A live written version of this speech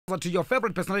to your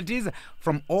favorite personalities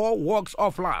from all walks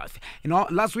of life.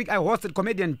 Last week I hosted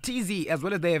comedian TZ as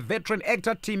well as the veteran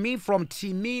actor Timmy from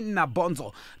Timmy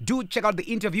Nabonzo. Do check out the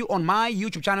interview on my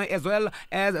YouTube channel as well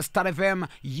as Star FM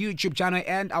YouTube channel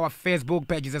and our Facebook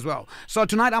pages as well. So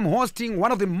tonight I'm hosting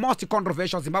one of the most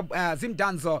controversial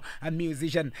Zimdanzo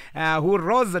musician who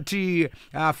rose to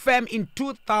fame in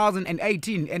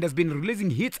 2018 and has been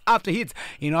releasing hits after hits,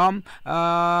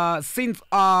 since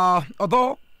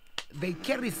although they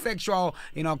carry sexual,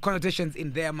 connotations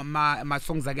in them. My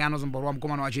songs again.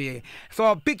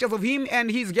 So pictures of him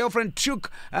and his girlfriend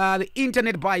took the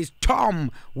internet by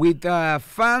storm, with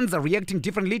fans reacting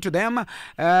differently to them.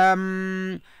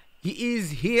 He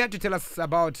is here to tell us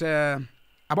about it,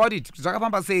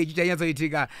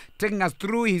 taking us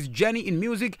through his journey in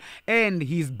music and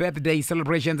his birthday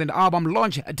celebrations and album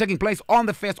launch taking place on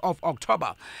the 1st of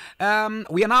October.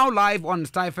 We are now live on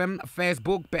Star FM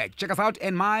Facebook page. Check us out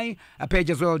and my page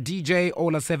as well, DJ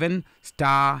Ola7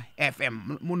 Star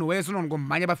FM. Munhu wese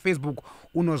unongomhanya pa Facebook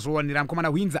unozonira mkomana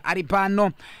Hwinza ari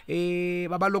pano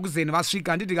baba lokuzeni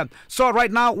vasvika nditika. So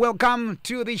right now, welcome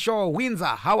to the show.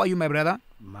 Hwinza, how are you, my brother?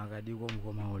 Makadi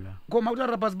komkomaula. Koma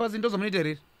kutara basi ndo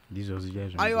zomuniterera. Ndizo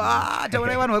zijazo. Ayo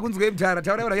taura vanhu vakunzwe ibutara,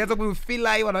 taura vanhu yatsa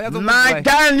kufila iwo vanhu yatsa.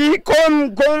 Makadi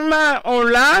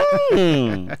komkomaula.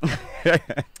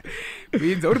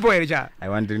 Hwinza uri poere cha? I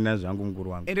want to know zvangu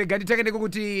mukuru wangu. Ende gadi takende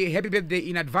kuti happy birthday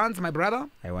in advance, my brother.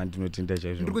 I want to know tinda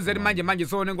chaizvo. Ndikuzeri manje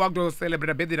so nengo wakuto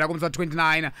celebrate birthday rako musa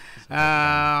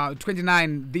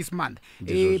 29 this month.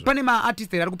 Pane ma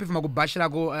artist ari kupefuma kubashi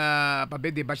rako pa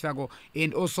birthday bashi rako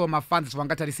and also ma fans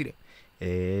vangatarisire.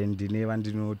 Ndine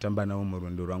vandinotamba nawo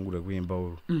murundo rwangu rwekuimba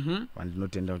urwu.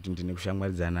 Vandinotenda kuti ndine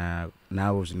kushamwaridzana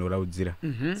navo zvinoraudzira.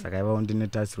 Saka ivawo ndine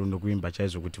tasiro ndokuimba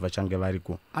chaizvo kuti vachange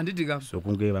variko. Anditika. So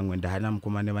kunge vamwe ndahana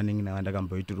mukomana vanenge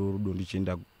navandakamboitira rudo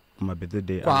ndichienda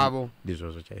kumabirthday kwavo.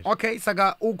 Ndizvozvo chaizvo. Okay,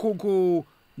 saka ukuku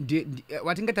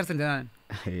watingatarisira ndanani?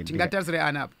 Tingatarisire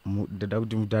ana apa? Ndoda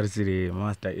kuti mutarisire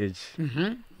Master H.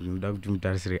 Ndinoda kuti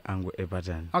mutarisire Angu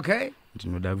Epatan. Okay.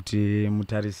 Ndinoda kuti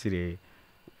mutarisire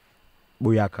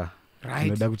Buyaka. Right.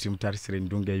 Ndinoda kuti mutarisire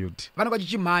Ndunge Youth. Vana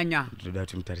kwachichimanya. Ndinoda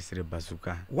kuti mutarisire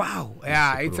Bazuka. Wow,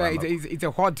 yeah, it's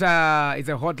a hot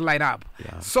lineup.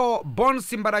 Yeah. So Bon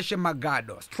Simbarashe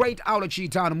Magado, straight out of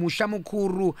Chitan,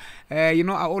 Mushamukuru. I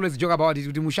always joke about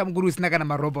it. Mushamukuru is not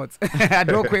gonna robots.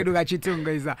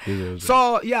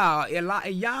 So yeah, a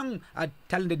young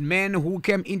talented man who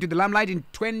came into the limelight in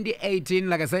 2018,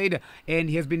 like I said, and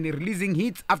he has been releasing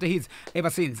hits after hits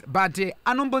ever since. But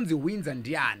Anombonzi Hwinza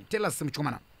ndiani? Tell us some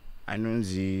chumana.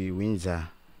 Anonzi Hwinza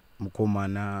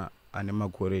mukomana ane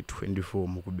makore 24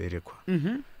 mukuberekwa.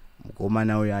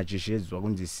 Mukomana uyu achishedzwa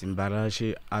kunzi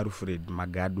Simbarashe Alfred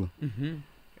Magadu.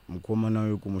 Mukomana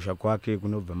uyu kumusha kwake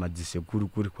kunobva madzisekuru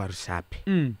kuri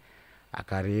kwaRusape.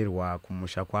 Akarerwa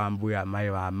kumusha kwambuya amai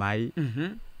vaamai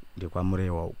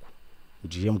ndekwamurewa uku.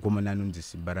 Ndiye mukomana anonzi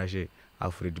Simbarashe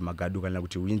Alfred Magadu kana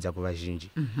kuti Hwinza kuvazhinji.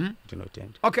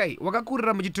 Tinotenda. Okay,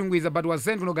 wakakurira muchitungwiza but was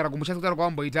sent kunogara kumusha kutara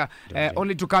kwamboita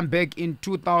only to come back in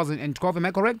 2012, am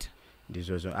I correct?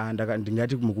 Ndizvozvo.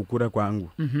 Ndingati mukukura kwangu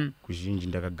kuzhinji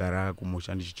ndakagara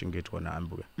kumusha ndichichengetwa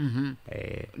naambuya.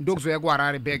 Ndokuzoya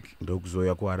kuHarare back.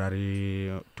 Ndokuzoya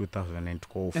kuHarare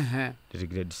 2012. Ndiri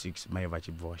grade 6 mai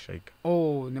vachibva vashaika.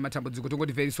 Oh, nematambudziko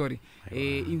tongoti very sorry.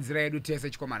 Inzira yedu tese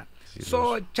chikomana.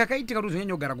 So chakaitika kuti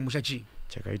uzonyanya kugara kumusha chii?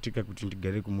 Chakaitika kuti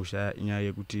ndigare kumusha inyaya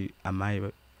yekuti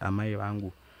amai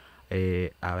vangu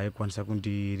avaikwanisa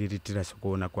kundiriritira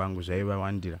sekuona kwangu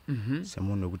zvaivawandira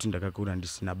semunhu wekuti ndakakura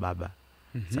ndisina baba.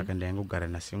 Saka ndaingogara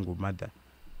nasingle mother.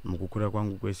 Mukukura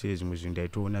kwangu kwese zvimwe zvinhu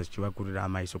ndaitoona zvichivakurira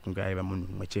amai sokunge aiva munhu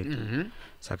mumwe chete.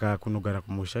 Saka kunogara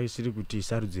kumusha isiri kuti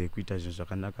isarudzo yekuita zvinhu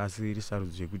zvakanaka, asi iri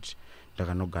sarudzo yekuti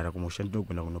ndakanogara kumusha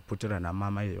ndinogona kunopotera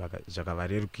namamai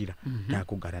zvakavarerukira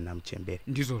ndakugara namuchembere.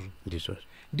 Ndizvozvo.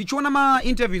 Ndichiona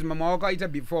ma-interviews mama wakaita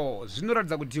before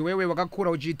zvinoratidza kuti wewe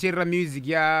wakakura uchiteerera music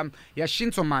ya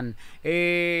Shinsoman.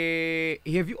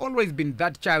 Have you always been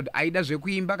that child aida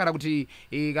zvekuimba kana kuti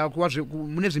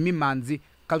mune zvimimhanzi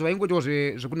kana vaingoitawo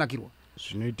zvekunakirwa?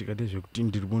 Zvinoitika ndezvekuti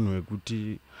ndiri munhu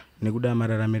wekuti nekuda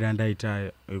mararamiro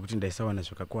andaita wekuti ndaisawana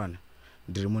zvakakwana,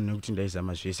 ndiri munhu wekuti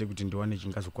ndaizama zvese kuti ndiwane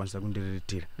chingazokwanisa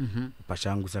kundireretera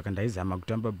pachangu. Saka ndaizama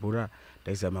kutamba bhora,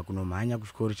 ndaizama kunomhanya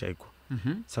kuchikoro chaiko.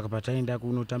 Saka pataenda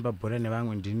kunotamba bhora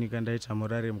nevamwe ndini kandaita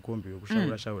morare mukombe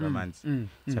wekushaura manzi.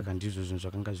 Saka ndizvo zvinhu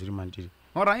zvakanga zviri mandiri.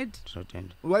 Alright.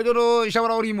 Tinotenda.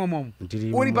 Waitoroshaura uri imomo.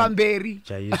 Uri pamberi.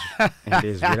 Chaizvo.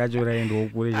 Ndezwi racho raendawo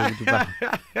kure chekuti pa.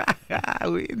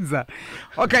 Hwinza.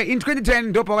 Okay, in 2010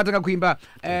 ndopa wakataka kuimba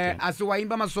asi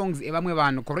waimba ma songs evamwe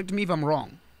vanhu. Correct me if I'm wrong.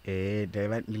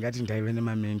 ndingati ndaive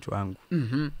nemamento angu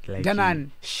Danani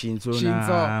Shinzo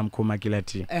na mukoma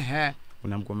Kilati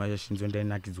kuna mukoma Shinzo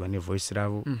ndainakidzwa nevoice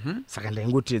ravo saka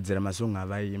ndaingoteedzera masong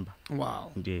avaimba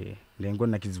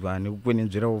ndaingonakidzwa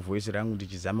nekukwenenzverawo voice rangu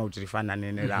ndichizama kuti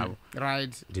rifanane neravo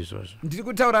right ndizvozvo. ndiri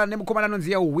kutaura nemukomana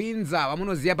anonziya Hwinza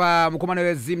wamunoziya pamukomana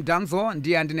wezim danzo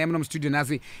ndiye andinaye muno mustudio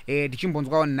nhasi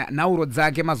tichimbonzwawo nhauro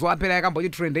dzake mazuva apera yakamboti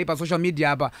trendei pasocial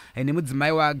media apa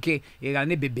nemudzimai wake kana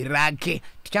nebhebhi rake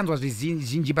tichanzwa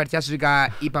zvizhinji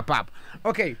patichasvika ipapapo.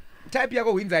 Okay, type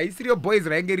yako Hwinza haisiriyo boys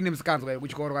rainge rine musikanzwa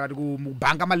kuchikoro kana kuti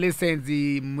mubhanga malessons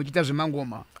muchiita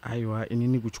zvemangoma? Aiwa,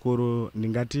 inini kuchikoro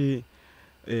ndingati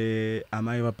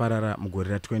amai vaparara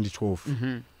mugore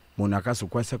ra2012 munhu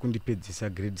akazokwanisa kundipedzisa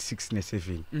grade 6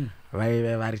 ne7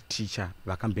 vaive vari teacher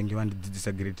vakambenge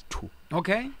vandidzidzisa grade 2.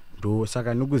 Okay, ndo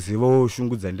saka nokuzivawo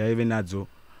shungu dzandaive nadzo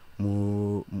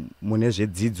mune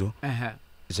zvedzidzo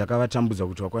zvakavatambudza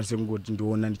kuti vakwanise kungoti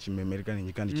ndiona ndichimemereka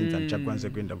nenyika ndichinza ndichakwanisa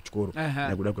kuenda kuchikoro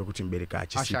nekuda kwekuti mubereki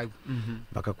achisipo.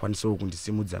 Vakakwanisawo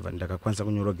kundisimudza ndakakwanisa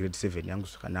kunyora grade 7 yangu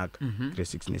zvakanaka, grade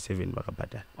 6 ne7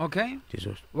 vakabhadhara. Okay,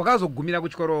 ndizvozvo. wakazogumira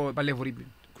kuchikoro palevel ipi?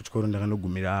 Kuchikoro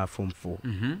ndakanogumira form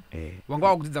 4. Wanga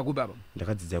wakudzidza kupi apa?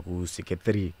 Ndakadzidza kuseke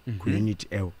 3 kuunit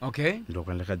L. Okay,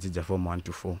 ndokwa ndakadzidza form 1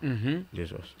 to 4.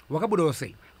 ndizvozvo. wakabudawo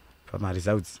sei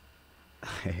pamaresults?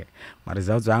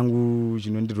 Maresults angu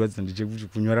chinondirwadza ndechekuti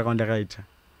kunyora kwandakaita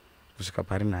kusvika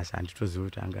pari nhasi handitoziva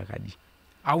kuti anga akadi.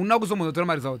 hauna kuzombonotora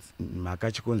maresults?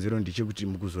 Mhaka chikonzero ndechekuti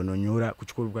mukuzononyora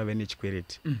kuchikoro kwave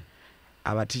nechikwereti.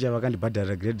 Ava ticha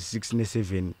vakandibhadharira grade 6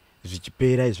 ne7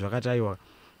 zvichipera izvi vakati aiwa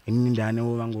inini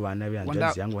ndaanewo vangu vana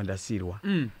vehanzvadzi yangu vandasirwa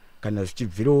kana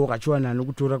zvichibvirawo kachiwana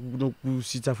nokutora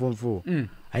nokusvitsa form 4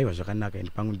 aiwa zvakanaka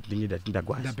ende pangu ndinge ndati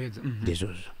ndagwaza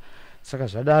ndizvozvo. Saka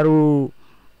zvadaro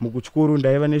mukuchikoro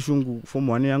ndaiva neshungu form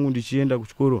 1 yangu ndichienda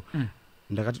kuchikoro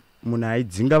ndakati munhu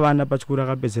aidzinga vana pachikoro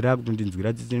akapedzera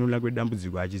kutondinzwira tsitsi nolakwe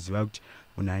dambudziko achiziva kuti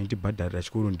munhu aindibhadharira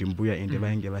chikoro ndimbuya ende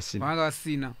vainge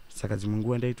vasina. Saka dzimwe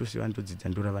nguva ndaitosiva ndodzidza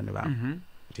ndora vana vangu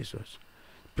ndizvozvo.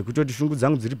 Pekutoti shungu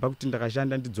dzangu dziri pakuti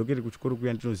ndakashanda ndidzokere kuchikoro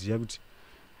kuya ndinoziva kuti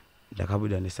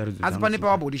ndakabuda nesarudzo dzangu. Asi pane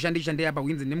pawambodishandishandei apa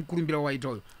Hwinza nemukurumbira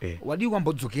waitoyo wadii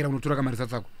kwambodzokera unotora kamarisa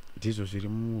tsako? Ndizvo zviri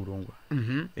muurongwa.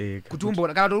 Kuti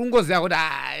umbona kana kuti ungoziva kuti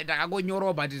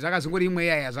ndakangonyorowa but zvakazongori imwe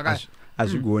yaya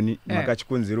hazvigoni. Mhaka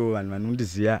chikonzero vanhu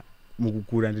vanondiziva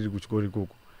mukukura ndiri kuchikoro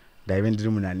ikoko ndaive ndiri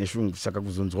munhu ane shungu, saka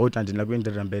kuzonzwa kuti handina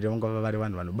kuenderera mberi vanga vari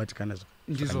vanhu vanobatikana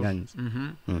zvakanyanyisa.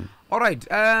 Alright,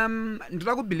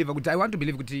 ndoda kubelieve kuti I want to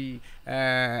believe kuti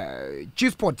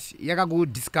Chisport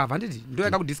yakakudiscover handiti? Ndo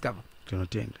yakakudiscover?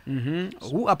 Tinotenda.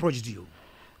 Who approached you?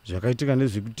 Zvakaitika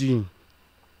ndezvekuti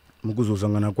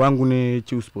mukuzosangana kwangu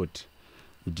neChisport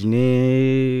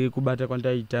ndine kubata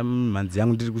kwandaita mhanzi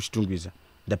yangu ndiri kuchitungwiza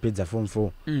ndapedza form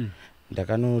 4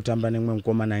 ndakanotamba nemwe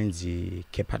mukomana ainzi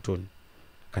Caperton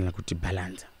kana kuti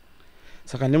Balanza.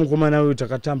 Saka nemukomana uyu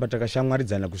takatamba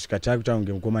takashamwaridzana kusvika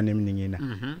takutange mukomana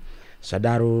nemunin'ina.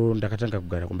 Zvadaro ndakatanga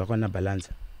kugara kumba kwana Balanza.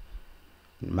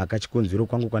 Mhaka chikonzero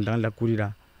kwangu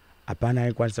kwandakurira hapana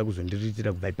aikwanisa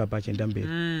kuzondiritira kubva ipapo achienda mberi.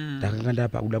 Ndakanga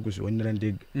ndapa kuda kuzvionera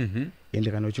ndega.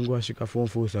 Ende kana uchinge wasvika form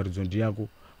 4 sarudzo ndiyako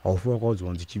haufi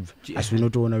wakaudzwa ndichibva, asi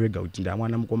unotoona wega kuti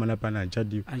ndamwana mukomana pana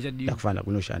handichadiwa ndakufanira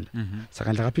kunoshanda.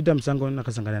 Saka ndakapinda musango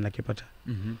nakasangana naKepata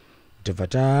tobva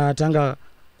tatanga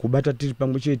kubata tiri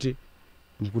pamwe chete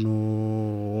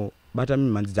kunobata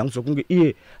mimhanzi dzangu sokunge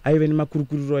iye aive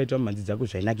nemakurukuriro aita mimhanzi dzako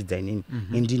zvainakidza inini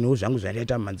indinewo zvangu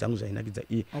zvaiita mimhanzi dzangu zvainakidza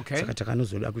iye. Saka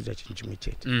takanozoda kuita chinhu chimwe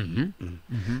chete.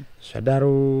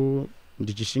 Zvadaro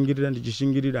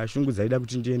ndichishingirira shungu dzaida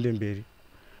kuti ndiende mberi.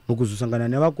 Mukuzosangana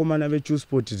nevakomana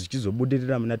veChisport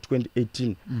zvichizobudirira muna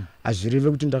 2018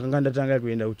 hazvireve kuti ndakanga ndatanga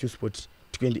kuenda kuChisport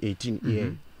 2018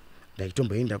 iye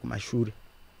ndaitomboenda kumashure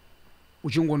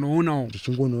uchingonoonawo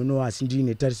ndichingonoonawo asi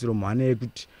ndiine tarisiro mhana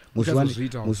yekuti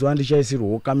musi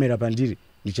wandichaisirwawo kamera pandiri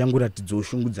ndichangoratidzawo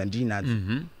shungu dzandinadzo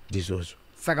ndizvozvo.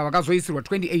 Saka vakazoisirwa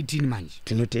 2018 manje.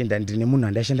 Tinotenda ndine munhu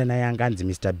andashanda naye anganzi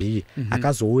Mr. B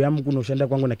akazouya mukunoshanda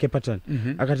kwangu naCaperton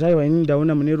akati aiwa inini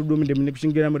ndaona mune rudo mune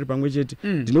kushingira muri pamwe chete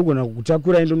ndinogona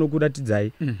kukutakurai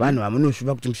ndonokuratidzai vanhu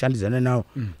vamunoshuva kuti mushandidzane nawo.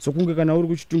 Sokunge kana uri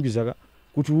kuchitungwiza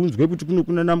kuti unzwe kuti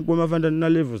kuna namukoma fanda na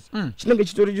levels chinenge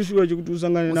chitori chishuwa chekuti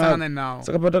usangane nawo.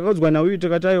 Saka patakaudzwa nauyu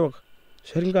takati aiwa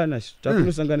zvaringana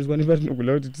takunosanganiswa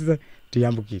nepatinogula kuti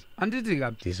tiyambukire handiti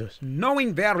kapi.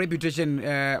 Knowing their reputation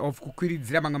of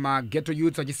kukwiridzira mamwe maghetto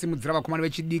youths vachisimudzira vakomana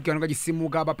vechidiki vanenge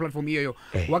vachisimuka paplatform iyoyo,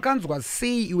 wakanzwa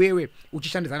sei iwewe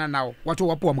uchishandidzana nawo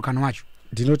wapuwa mukana wacho?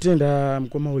 Ndinotenda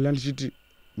mukoma ula ndichiti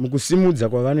mukusimudza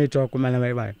kwavanoita vakomana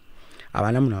vaivaya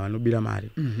havana munhu avanobira mari.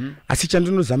 Asi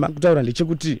chandinozama kutaura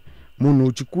ndechekuti munhu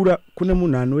uchikura kune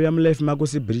munhu anouya mulife mako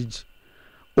sebridge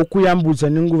okuyambutsa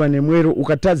nenguva nemwero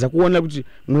ukatadza kuona kuti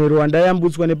mwero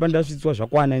wandayambutswa nepandasvitswa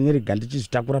zvakwana nerega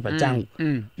ndichizvitakura pachangu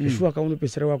zveshuwa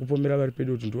kaunopesera wakupomera vari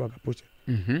pedo kuti ndiwo akaposha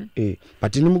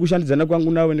but ini mukushandidzana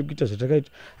kwangu navo nekuita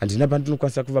zvatakaita handina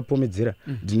pandinokwanisa kuvapomedzera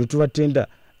ndinotovatenda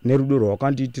nerudo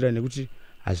rwawakandiitira nekuti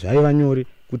hazvaiva nyore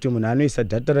kuti munhu anoisa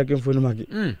dhata rake mufoni make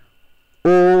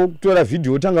otora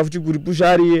vhidhiyo otanga futi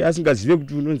kuripusha ari asingazive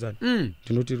kuti unonzani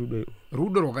ndinoti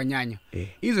rudo rwakanyanya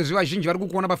izvezvi vazhinji vari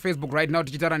kukuona pafacebook right now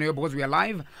tichitaura newe because we are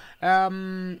live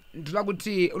ndoda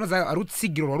kuti unoziva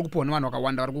rutsigiro rwari kupiwa nevanhu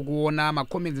vakawanda vari kukuona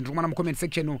macomments ndiri kuona mucomment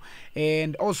section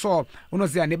and also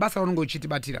unoziva nebasa raunenge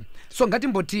uchitibatira so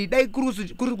ngatimboti dai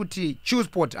kuri kuti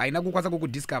chewsport haina kukwanisa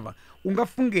kukudiscover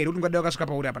ungafunga here kuti ungadai wakasvika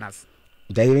pauri apa nhasi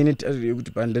ndaive netariro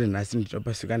yekuti pandiri nhasi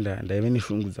ndichapasika ndaive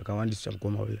neshungu dzakawandisa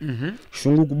mukoma uyu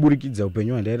shungu kuburikidza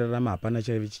upenyu hwandairarama hapana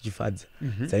chaive chichifadza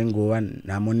dzaingova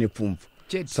nhamo nepfumvu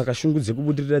saka shungu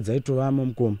dzekubudirira dzaitovamo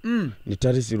mukoma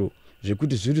netarisiro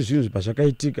zvekuti zviri zvinhu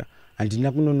pazvakaitika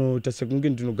handina kunonota sekunge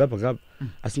ndinogabhagabha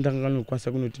asi ndanga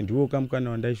nokwanisa kunoti ndiwo kamukana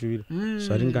wandaishuvira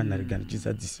zvaringanarega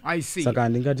ndichizadzisa saka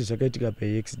handingati zvakaitika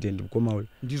paaccident mukoma uyu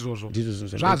ndizvozvo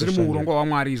zvazviri muurongwa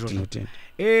hwaMwari izvozvo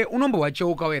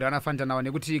unombowacheuka werana fantanava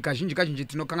nekuti kazhinji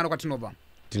tinokangana kwatinobva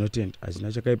tinotenda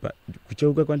hazvina chakaipa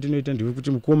kucheuka kwandinoita ndiwe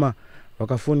kuti mukoma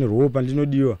wakafonerwawo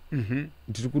pandinodiwa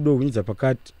ndiri kudohwinza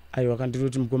pakati aiwa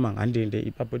kandiroti mukoma handende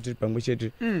ipapo tiri pamwe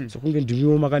chete sokunge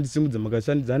ndimiwo makandisimudza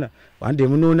makasandidzana hande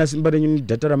munoona simba renyu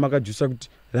nedhata ramakajusa kuti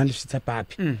randisvitsa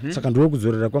papi saka ndiwo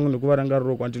kuzorera kwangu nekuva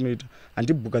rangariro kwandinoita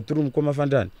handibhuka tiri mukoma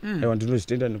fandani aiwa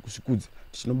ndinozvitenda nekusvikudza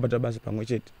tichinobata basa pamwe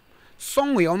chete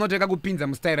song yaunoteka kupinza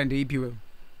mustaira ndeipiwe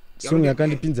song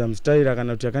yakandipinza mustaira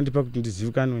kana kuti yakandipa kuti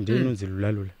ndizivikanwe ndeinonzi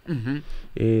lulalula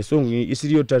song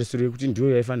isiriyo tarisiro yekuti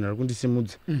ndiyo yaifanira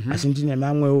kundisimudza asi ndine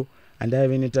mamwewo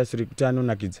andaive netarisiro yekuti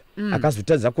anonakidza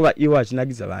akazotadza kuva iwo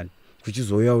achinakidza vanhu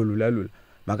kuchizouyawo lulalula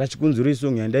makachikunzura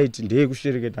isong yandaiti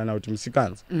ndeyekushereketana kuti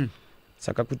musikanza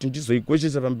saka kuti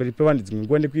ndizoikoshesa pamberi pevanhu dzimwe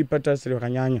nguva ndekuipa tarisiro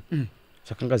yakanyanya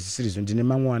zvakanga zvisirizo ndine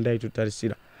mamwe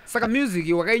andaitotarisira saka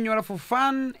music wakainyora for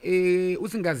fun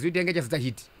usingazivi kuti yanga ichazita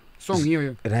hit song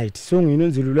iyoyo right song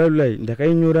inonzi lulalula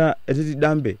ndakainyora riri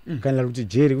dambe kana kuti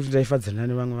jeri kuti ndaifadzana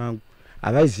nevamwe vangu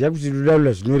havaiziva kuti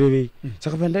lulalula zvinorevei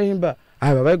saka pandaimba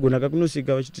ava vaigona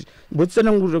kakunosvika vachiti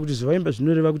mbotsanangurira kuti zvaimba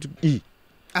zvinoreva kuti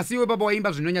asi iwe papa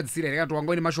waimba zvinonyadzisira here kana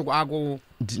wanga une mashoko ako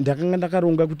ndakanga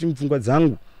ndakaronga kuti mupfungwa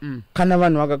dzangu kana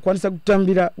vanhu vakakwanisa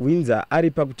kutambira Hwinza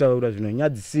ari pakutaura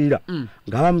zvinonyadzisira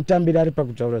ngavamutambira ari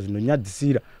pakutaura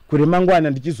zvinonyadzisira kure mangwana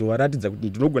ndichizovaratidza kuti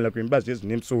ndinogona kuimba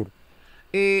zvine musoro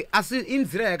asi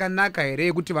inzira yakanaka here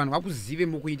yekuti vanhu vakuzive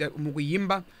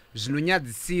mukuimba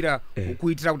zvinonyadzisira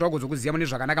kuitira kuti vagozokuziva mune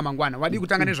zvakanaka mangwana wadi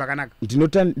kutanga nezvakanaka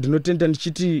ndinotenda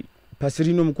ndichiti pasi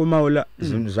rino mukomaula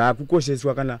zvinhu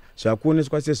zvakukosheswa kana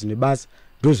zvakuoneswa sezvine basa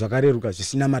ndo zvakareruka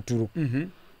zvisina maturo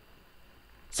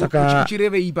saka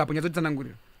uchireve ipapo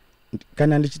nyatsotsanangurira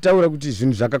kana ndichitaura kuti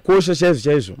zvinhu zvakakosha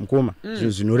chaizvo mukoma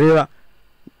zvinhu zvinoreva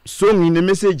song ine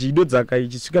meseji idodzaka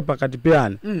ichisvika pakati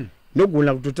peana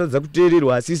nogona kutotadza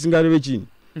kuteererwa asi isingareve chinhu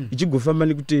ichigofamba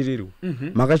nekuteererwa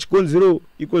makachikonzero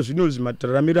iko zvino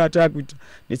zvimatararamiro ataakuita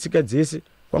netsika dzese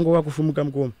kwangova kufumuka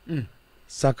mukoma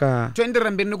saka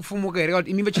toenderera mberi nekufumuka here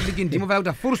kuti imi vechidiki ndimo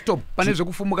vakuita full stop pane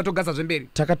zvekufumuka togaza zvemberi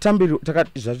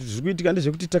zvirikuitika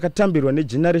ndezvekuti takatambirwa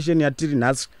negeneration yatiri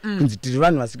nhasi kunzi tiri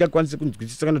vanhu vasingakwanisi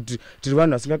kunzwisisa kana kuti tiri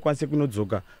vanhu vasingakwanisi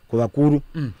kunodzoka kuvakuru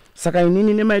saka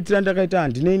inini nemaitira ndakaita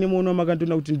handinei nemuono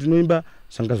makandiona kuti ndinoimba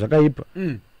zvanga zvakaipa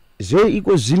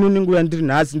zveiko zvino nenguva yandiri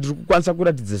nhasi ndiri kukwanisa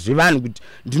kuratidza zvevanhu kuti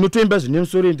ndinotoimba zvine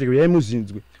musoro ndege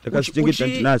yaimuzinzwe ndakazvichengeta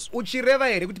ndinazvo uchireva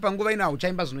here kuti panguva ino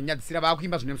hauchaimba zvinonyadzisira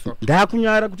vakuimba zvine musoro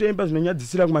ndakunyara kutoimba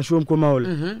zvinonyadzisira kumashow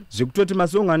mukomaula zvekutoti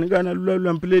masong anenge ana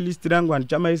lulalula muplaylist rangu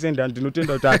handichamaisenda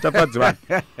ndinotenda kuti hachafadzi vanhu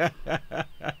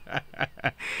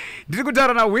ndiri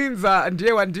kutaura naHwinza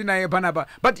ndiye wandinaye panapa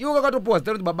but iwe kakatopowa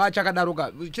zita kuti baba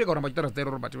chakadaroka chireka kuramba chitaura zita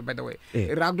iroro but by the way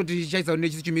rakutoti chaisa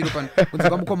nechisi chimiro pano kunzi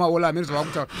kwamukomaula amene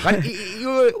zvavakutaura but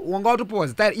iwe wanga watopowa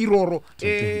zita iroro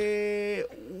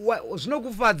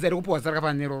zvinokufadza here kupiwa zita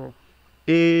rakafanana neiroro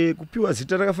kupiwa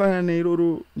zita rakafanana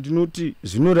neiroro ndinoti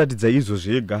zvinoratidza izvo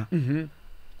zvega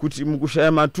kuti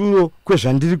mukushaya maturo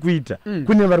kwezvandiri kuita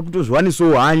kune vari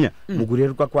kutozviwanisawo hanya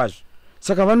mukureruka kwazvo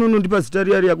saka vanonondipa zita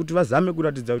riya kuti vazame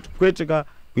kuratidza kuti kwete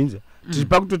kaHwinza tiri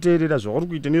pakutoteerera zvauri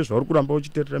kuita nezvauri kuramba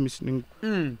uchiteerera misiningu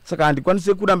saka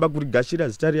handikwanise kuramba kurigashira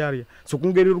zita riya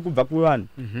sokunge riri kubva kuvanhu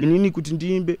inini kuti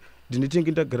ndiimbe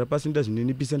ndinetenge ndagara pasi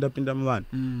ndazvininipisa ndapinda muvanhu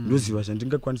ndoziva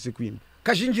zvandingakwanise kuimba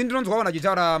kazhinji ndinonzwa vanhu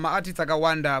vachitaura maartists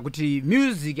akawanda kuti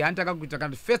music handitaka kuita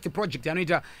kana first project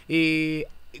anoita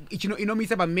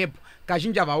inomisa pamap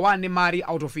kazhinji havawane mari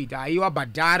out of it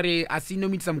haivabhadhare asi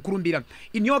inomitisa mukurumbira.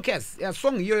 In your case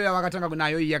song iyoyo yavakatanga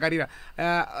nayo yakarira,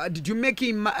 did you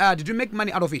make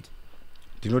money out of it?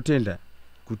 Ndinotenda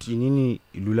kuti inini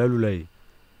lula iyi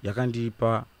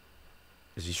yakandipa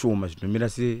zvishoma zvinomira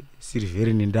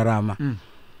sesilivheri nendarama.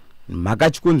 Mhaka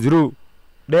chikonzero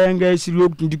dai yanga isiriyo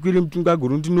kuti ndikwire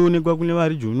mutungagoro ndinoonekwa kune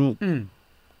vari jonu.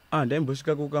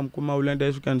 Ndaimbosvika kukamukoma ula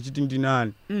ndaisvika ndichiti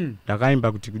ndinani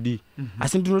ndakaimba kuti kudii.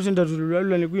 Asi ndinotenda kuti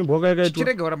lula nekuimba wakakaitwa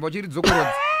chirege waramba uchiri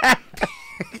dzokorodza.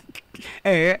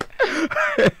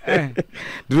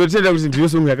 Ndinotenda kuti ndiyo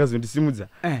songo yakazondisimudza.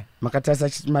 Makatasa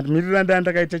mamirira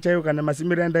ndakaita chaiwo kana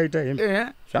masimirira ndaita hembe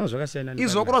zvanga zvakasiyana.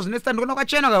 Izokoro zvine stand ndona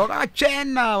wakachena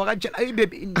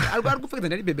baby ari kupfekedzana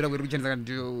nani baby rakwe rikuchenesa kana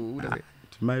ndio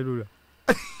timailula.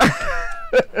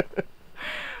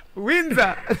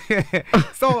 Hwinza.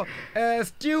 So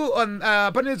still on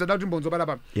pane zvoda kuti mbonzo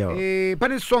palapa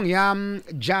pane song ya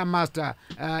Ja Master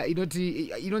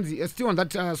inonzi still on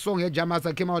that song ya Ja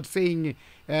Master came out saying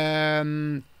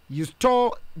you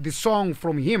stole the song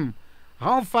from him.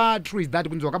 How far true is that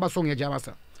kunzi wakaba song ya Ja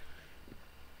Master?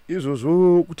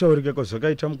 Izvozvo kutaurika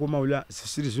kwazvakaita mukoma ula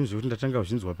zvisiri zvinhu zvekuti ndatanga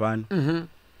kuzvinzwa pano.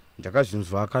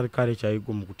 Ndakazvinzwa kare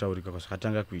chaiko mukutaurika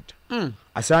kwazvakatanga kuita.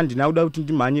 Asi handina kuda kuti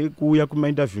ndimhanye kuuya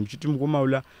kumainterview ndichiti mukoma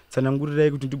ula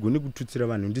tsanangurirai kuti ndigone kututsira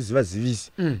vanhu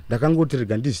ndizivazivise. Ndakangoti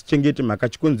rega ndizvichengete mhaka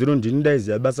chikonzero ndini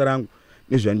ndaiziva basa rangu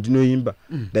nezvandinoimba.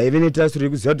 Ndaive netasiro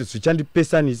yekuziva kuti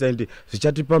zvichandipesanisa ende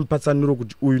zvichatipa mupatsanuro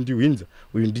kuti uyu ndiHwinza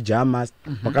uyu ndiJa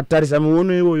Master. Wakatarisa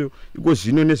muono iwoyo iko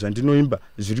zvino nezvandinoimba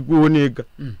zviri kuoneka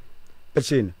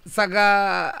pachena.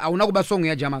 Saka hauna kuba song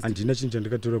ya Ja Master? Handina chinhu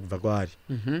chandakatora kubva kwaari.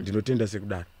 Ndinotenda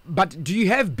sekudaro. But do you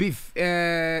have beef?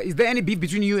 Is there any beef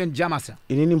between you and Ja Master?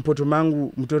 Inini mupoto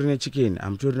mangu mutori nechicken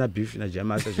hamutori na beef naJa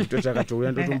Master zvitoti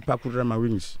akatouya ndotomupakurira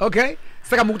mawings. Okay,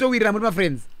 saka mukutowirira muri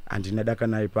mafriends? Handina daka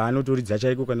naye paanotoridza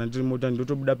chaiko kana ndiri mota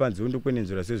ndotobuda panze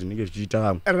ndokwenenzera sezvinenge zvichiita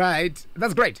vamwe. Right,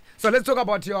 that's great. So let's talk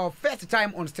about your first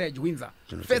time on stage, Hwinza.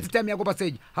 First time yako pa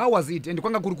stage, how was it and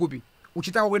kwanga kuri kupi?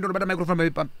 Uchitaka wendo unobata microphone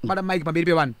bata mic pamberi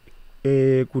pevanhu?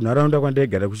 Kunharaunda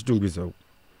kwandaigara kuchitungwiza uko.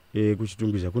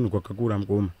 Kuchitungwiza kunhu kwakakura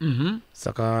mukoma.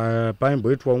 Saka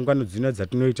paimboitwa ungano dzina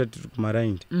dzatinoita tiri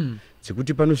kumaraindi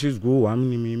dzekuti panosvizwawo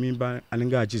mimba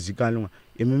anenge achizikanwa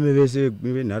ememe vese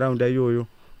venharaunda iyoyo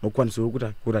mokwanisawo kuti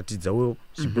kuratidzawo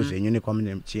zvipo zvenyu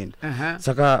nekwamune muchienda.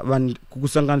 Saka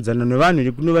kukusanganidzana nevanhu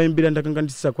nekunivaimbira ndakanga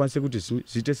ndisisakwanise kuti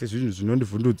zviite sezvinhu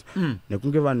zvinondivhundudza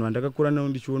nekunge vanhu vandakakura navo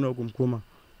ndichionawo kumukoma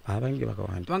vange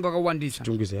vakawanda. Vanga vakawandisa.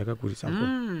 Chitungwiza yakakurisa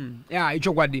mukoma.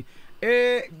 Ichokwadi.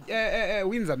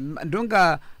 Hwinza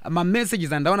ndonga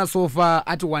messages andaona so far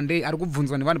ati one day ari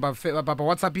kubvunzwa nevanhu pa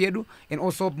WhatsApp yedu and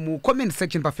also mu comment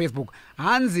section pa Facebook.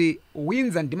 Hanzi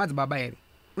Hwinza ndimadzibaba here.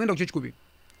 Unoenda kuchechi kupi?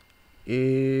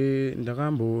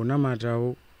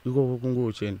 Ndakambonamatawo ikoko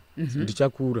kungochena.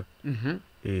 Ndichakura.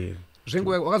 Zvengu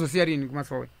wakazosiya rini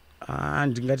kumasowe?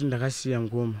 Ndingati ndakasiya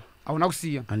mukoma. Hauna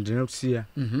kusiya? Handina kusiya.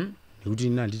 Nekuti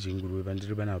ina handidyi nguruve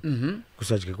pandiri panapo.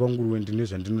 Kusadya kwanguruve ndine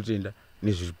zvandinotenda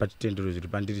nezviri pachitendero zviri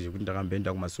pandiri zvekuti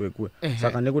ndakamboenda kumasowe kuwe.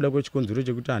 Saka nekuda kwechikonzero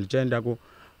chekuti handichaendako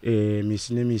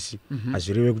misi nemisi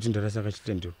hazvireve kuti ndarasa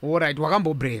kachitendero. Alright,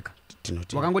 wakambobreka.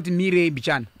 Tinotenda. Wakangoti mirei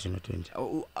mbichana. Tinotenda.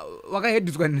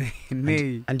 Wakahedhudzwa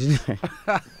nei?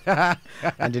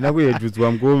 Handina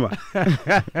kuhedhudzwa mukoma.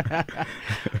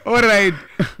 Alright,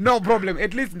 no problem.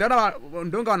 At least ndonga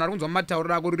vanhu vari kunzwa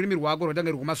matauriro ako rurimi rwako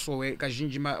rwatanga riri kumasowe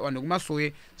kazhinji vanhu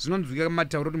vekumasowe zvinonzwika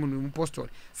matauriro kuti munhu wemupostori.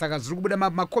 Saka zviri kubuda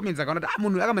macomments akaona kuti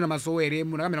munhu akamira masowe here,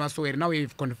 munhu akamira masowe here. Now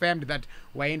we've confirmed that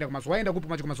waenda kumasowe. Waenda kupi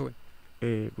macho kumasowe?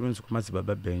 Kunonzi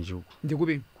kumadzibaba bench uku.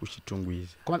 Ndikupi? Kuchitungwiza.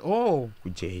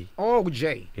 Kujay.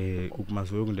 Kujay.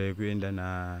 Kumasowe kundai kuenda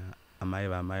na amai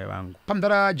vangu.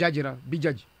 Pamdara judge B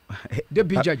judge. The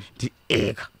B judge.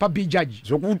 Eka. Pa B judge.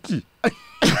 Zokuti.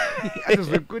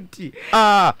 Zokuti.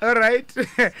 All right.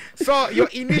 So your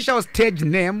initial stage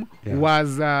name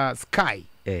was Sky.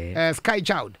 Sky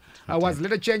Child. Was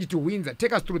later changed to Hwinza.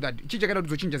 Take us through that. Chichakada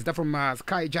kuzochinja zita from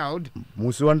Sky Child.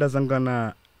 Musi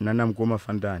wandasangana nana mukoma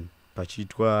Fandani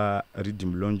pachiitwa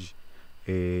Rhythm Lounge.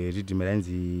 Rhythm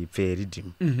rainzi Fair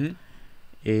Rhythm.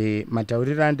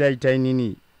 Matauriro andaita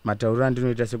inini, matauriro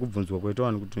andinoita sekubvunzwa kwoita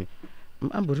vanhu kuti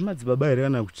ambori madzibaba here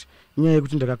kana kuti nyaya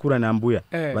yekuti ndakakura naambuya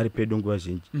vari pedo nguva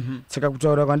zhinji. Saka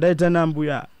kutaura kwandaita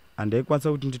naambuya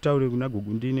handaikwanisa kuti nditaure kuna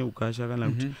gugu ndine ukasha kana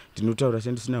kuti ndinotaura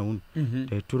sendisina unhu.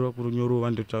 Ndaitora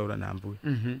kurunyorova ndotaura naambuya.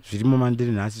 Zvirimo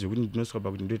mandiri nhasi zvokuti ndinosvika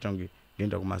pakuti ndoita kunge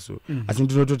ndoenda kumasowe. Asi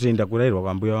ndinototenda kurayirwa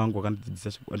kwambuya wangu wakandidzidzisa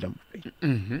zvekuwanda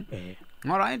muupenyu.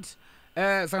 Alright.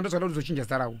 Saka ndozvada kuzochinja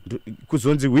zita rako.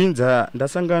 Kuzonzi Hwinza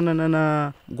ndasangana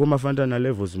nana ngoma Fandani na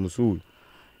Levels musi uyu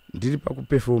ndiri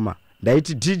pakupefoma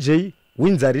ndaiti DJ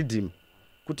Hwinza Rhythm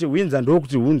kuti Hwinza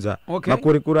ndokuti Hwinza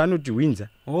makorekore anoti Hwinza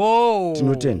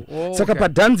tinotenda saka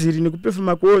padhanziri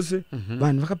nekupefuma kwose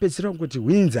vanhu vakapedzisira kuti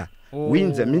Hwinza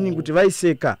Hwinza meaning kuti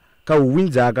vaiseka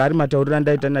kaHwinza akari mataurira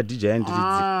ndaita na DJ Andridzi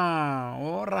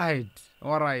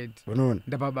alright unoona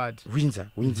ndapabati Hwinza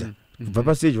kubva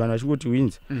pastage vanhu vachingoti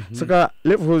Hwinza saka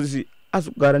levels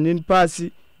asugara neni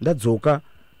pasi ndadzoka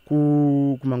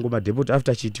kumangoma depot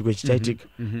after chitiko chichaitika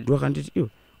ndo akanditi iwe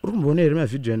uri kumboona here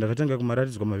mavideo ndakatanga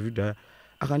kumaratidzwa mavideo aya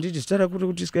akanditi zita rakuri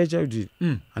kuti Sky Child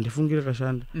andifungira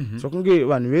kashanda so kunge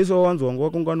vanhu vese wawanzwa wanga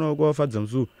wakungana kwafadza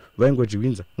musu vaingoti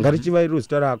Hwinza ngarichivairo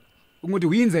zita rako ungoti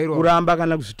Hwinza iro kuramba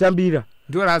kana kuzvitambira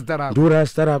ndo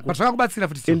rasta rako patakakubatsira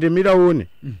futi ende miraone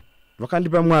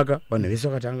vakandipa mwaka vanhu vese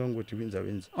vakatanga ngoti Hwinza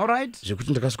alright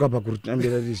zvekuti ndakasvika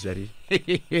pakurutambira rizari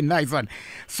nice one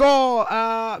so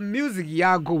music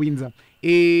yako Hwinza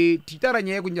tichitara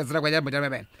nyaya yekunyadzira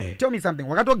kwanyamba tell me something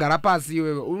wakatogara pasi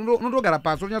iwewe unotogara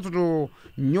pasi unonyatsoto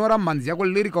mhanzi yako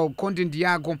lyrical content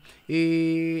yako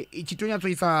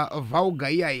ichitonyatsoisa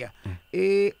vauga iyaya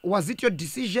was it your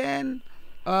decision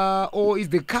or is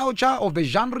the culture of the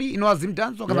genre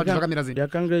inowazimdanso kana kuti zvakamira zini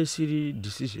yakanga isiri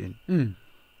decision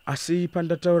asi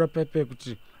pandataura pepe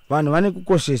kuti vanhu vane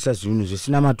kukoshesa zvinhu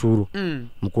zvisina maturo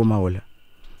mukomaola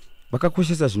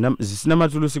vakakoshesa zvisina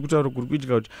maturo sekutaura kuri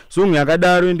kuitika kuti songo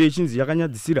yakadaro ende ichinzi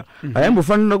yakanyadzisira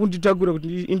haimbofanira kunditakura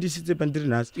kuti indisitse pandiri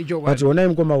nhasi but honai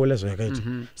mukomaola zvayakaita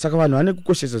saka vanhu vane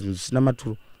kukoshesa zvinhu zvisina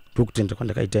maturo ndokutenda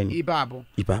kwandakaita ini ipapo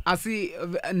asi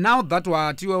now that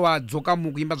watiwe wadzoka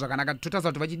mukuimba zvakanaka totarisa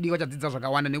kuti vachidii vachadzidza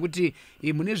zvakawanda nekuti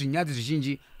mune zvinyadzi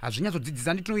zvizhinji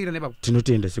hazvinyatsodzidzisa nditinoira nepapo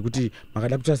tinotenda sekuti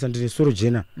makada kutarisa ndine soro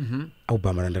jena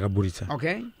album randakaburitsa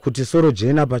okay kuti soro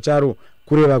jena pacharo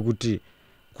kureva kuti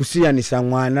kusiyanisa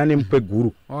mwana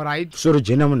nemukweguru alright soro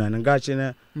jena munhu anenge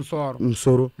achena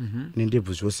musoro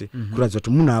nendebvu zvose kuratidza kuti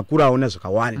munhu akura aona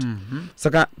zvakawanda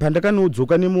saka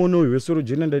pandakanodzoka nemuono wesoro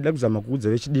jena ndaida kuzama kuudza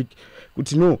vechidiki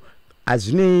kuti no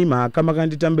hazvinei mhaka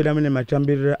makanditambira mune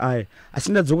matambiriro aya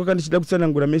asi ndadzoka kandichida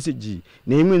kutsanangura meseji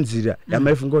neimwe nzira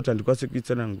yamaifunga kuti handikwanise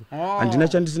kuitsanangura handina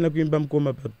chandisina kuimba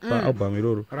mukoma paalbum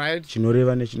iroro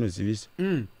chinoreva nechinozivisa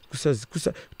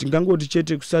tingangoti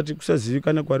chete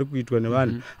kusazivikana kwari kuitwa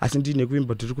nevanhu asi ndiine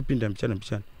kuimba tiri kupinda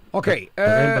mbichana okay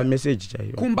ndakaimba meseji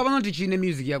chaiyo kumba vanoti chine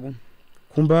music yako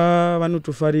kumba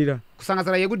vanotofarira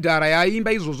kusanganisira yekudhara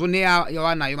yaimba izvozvo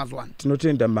neyavanayo mazuva ano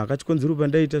tinotenda mhaka chikonzero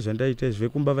pandaita zvandaita izvi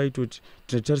vekumba vaitoti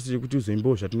tinotarisa kuti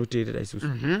uzoimbawo zvatinoteerera isusu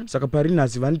saka pari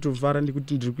nhasi vanotofara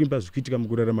nekuti ndiri kuimba zvikuitika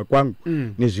mukurarama kwangu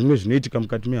nezvimwe zvinoitika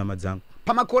mukati mehama dzangu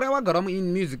pamakore awagara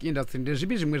mumusic industry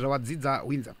ndezvipi zvimwe zvawadzidza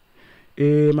Hwinza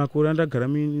makore andagara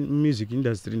mumusic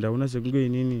industry ndaona sekunge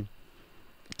inini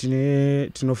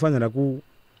tinofanira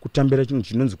kutambira chinhu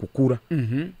chinonzi kukura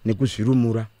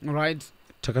nekuzvirumura right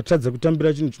takatadza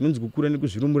kutambira chinhu chinonzi kukura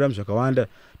nekuzvirumura zvakawanda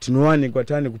tinowanikwa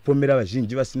tane kupomera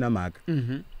vazhinji vasina mhaka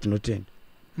tinotenda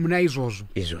muna izvozvo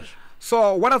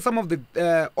so what are some of the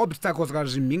obstacles kana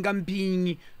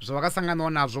zvimhingamupinyi zvavakasanganawo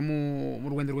nazvo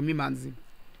murwendo rwemimhanzi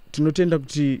tinotenda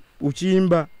kuti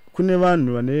uchiimba kune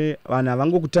vanhu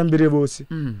havangokutambire vose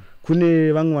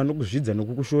kune vamwe vanokuzvidza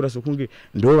nokukushora sokunge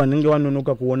ndo vanenge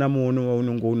vanonoka kuona muono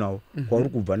waunenge unawo kwauri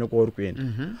kubva nekwauri kuenda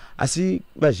asi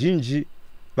vazhinji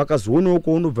vakazoonawo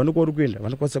kwaunobva nekwauri kuenda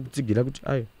vanokwanisa kutsigira kuti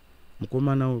ayo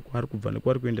mukomana uyu kwaari kubva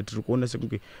nekwaari kuenda tiri kuona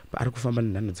sekunge ari kufamba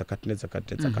nenhano dzakati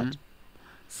nedzakati nedzakati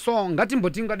so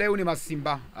ngatimboti ngadai une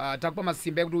masimba takupa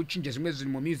masimba ekuti uchinje zvimwe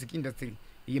zvinhu mumusic industry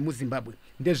yemuzimbabwe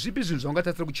ndezvipi zvinhu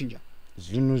zvaungatarisira kuchinja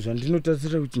zvinhu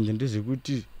zvandinotarisira kuchinja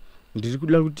ndezvekuti ndiri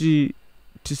kuda kuti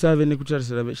tisave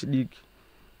nekutarisira vechidiki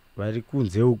vari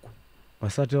kunze uku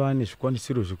vasati vane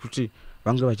zvikwanisiro zvekuti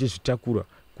vange vachizvitakura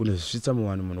kunozvisvitsa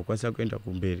muvanhu munokwanisa kuenda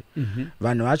kumberi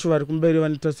vanhu vacho vari kumberi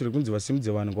vanotarisira kunzi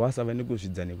vasimudze vanhu ngavasava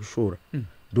nekuzvidza nekushora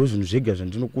ndo zvinhu zvega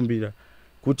zvandinokumbira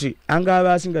kuti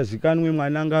angava asingazikanwe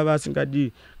mwana angava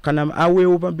asingadi kana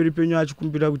awewo pamberi penyu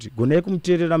achikumbira kuti gonai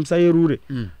kumuteerera musayerure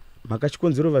mhaka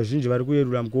chikonzero vazhinji vari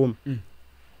kuyerura mukoma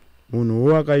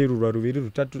munhuwo akayerurwa ruviri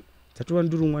rutatu dzatova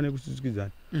ndurumwa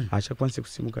nekusutsukidzana haachakwanisi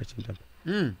kusimuka achienda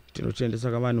tinotenda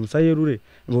saka vanhu musayerure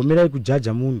mbomerai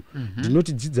kujaja munhu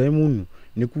ndinoti dzidzai munhu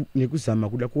nekuzama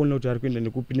kuda kuona kuti ari kuenda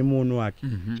nekupi nemuono wake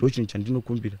ndo chinhu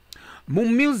chandinokumbira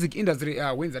mumusic industry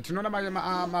Hwinza tinoona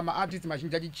maartist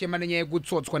mazhinji achichema nenyaya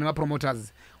yekutsotswa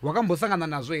nemapromoters wakambosangana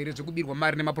nazvo here zvekubirwa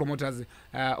mari nemapromoters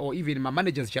or even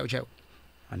mamanagers chaiwo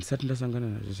handisati ndasangana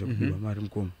nazvo zvekubirwa mari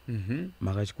mukoma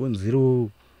mhaka chikonzero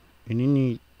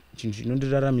inini chinhu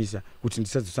chinondiraramisa kuti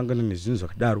ndisadzosangana nezvinhu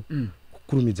zvakadaro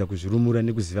ndakurumidza kuzvirumura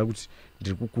nekuziva kuti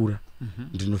ndiri kukura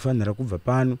ndinofanira kubva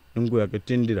pano nenguva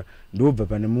yakatendera ndobva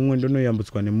pane mumwe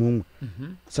ndonoyambutswa nemumwe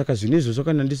saka zvinhu izvozvo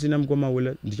kana ndisina mukoma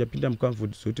wela ndichapinda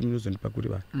mukamvudi zoti munozondipa kuri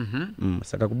vanhu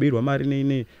saka kubirwa mari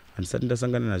nei handisati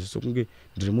ndasangana nazvo sokunge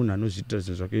ndiri munhu anozviitira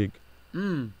zvinhu zvake ega.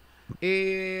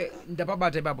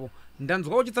 Ndapabata ipapo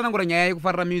ndanzwa uchitsanangura nyaya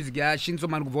yekufarira music yaShinzo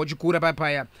Man kubva uchikura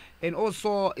paya and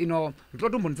also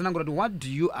ndotombonditsanangura kuti what do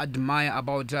you admire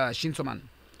about Shinzo Man?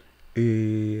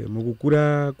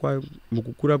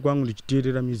 Mukukura kwangu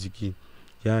ndichiteerera music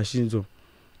yaShinzo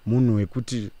munhu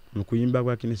wekuti mukuimba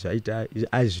kwake nezvaaita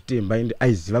aizvitemba ende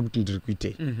aiziva kuti ndiri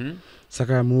kuitei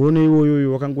saka muone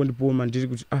iwoyo wakangondipooma ndiri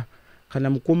kuti kana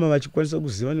mukoma vachikwanisa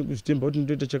kuziva nekuzvitemba kuti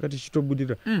ndoita chakati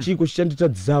chitobudira chiko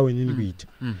chichanditadzisawo inini kuita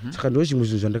saka ndo chimwe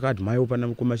zvinhu zvandakadmayo pana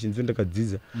mukoma Shinzo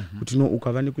ndakadzidza kuti no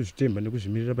ukava nekuzvitemba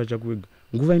nekuzvimirira pachako wega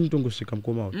nguva inotongosvika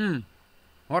mukoma wacho.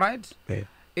 Alright.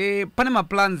 Pane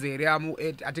maplans here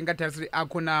atingatarisiri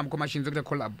akona mukoma Shinzo kuita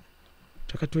collab?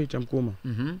 Takatoita mukoma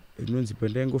inonzi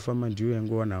pandaingofamba ndiyo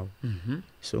yangowanawo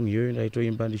song iyoyo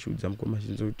ndaitoimba ndichiudza mukoma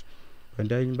Shinzo kuti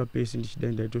pandaimba pese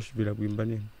ndichida ndaitosvibira kuimba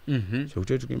neni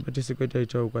zvekuti kuimba tese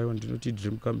kwaitaitawo kwaiwa ndinoti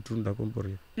dream come true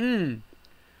ndakomborera.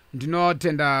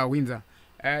 Ndinotenda Hwinza.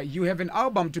 You have an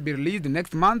album to be released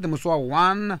next month, musi wa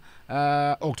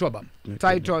 1 October,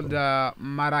 titled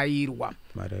Marairwa.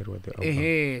 The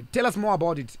album. Tell us more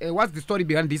about it. What's the story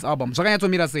behind this album?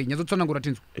 Zvakanyatsomira sei? Nyatsotsanangura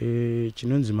tinzwa.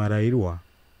 Chinonzi Marairwa,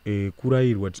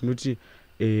 kurairwa tinoti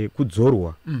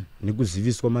kudzorwa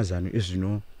nekuziviswa mazano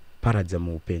ezvinoparadza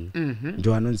muupenyu.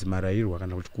 Ndio anonzi marairwa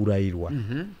kana kuti kurairwa.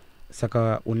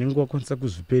 Saka unenge wakwanisa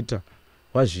kuzvipeta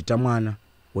wazvita mwana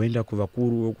woenda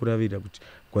kuvakuru wokuravira kuti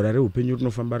gora reupenyu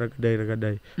rinofamba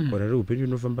rakadai gora reupenyu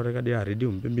rinofamba rakadai haredi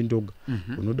mupembi ndoga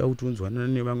unoda kuti unzwanana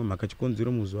nevamwe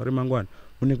makachikonzero muzuva remangwana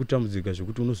une kutambudzika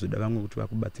zvekuti unozoda vamwe kuti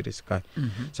vakubatsire sikai.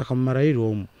 Saka mumarairwa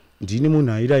umu ndini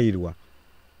munhu airayirwa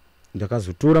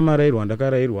ndakazotora marairwa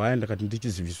ndakarayirwa aya ndakati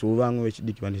ndichizivisawo vamwe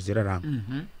vechidiki vane zera rangu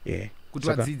kuti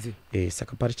vadzidze.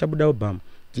 Saka parichabuda album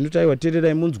ndinoti aiwa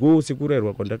teererai munzwewo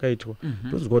sekurayirwa kwandakaitwa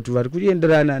tonzwa kuti vari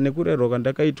kuenderana nekurayirwa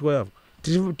kwandakaitwa yavo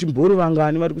timbori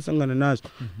vangani vari kusangana nazvo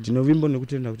tinovimbo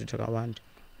nekutenda kuti takawanda.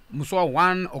 Musi wa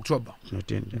 1 October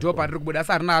tinotenda ndio pariri kubuda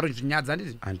asi harina haro zvinyadza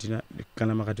ndizvi handina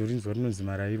kana makatorinzwa rinonzi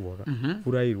marayirwa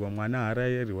kurayirwa mwana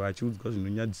haarayirwa achiudzwa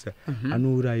zvinonyadzisa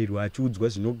anourayirwa achiudzwa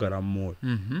zvinogara mumwoyo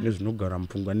nezvinogara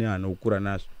mupfungwa neanokura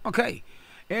nazvo. Okay.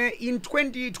 In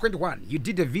 2021 you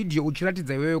did a video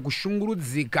uchiratidza iwewe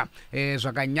kushungurudzika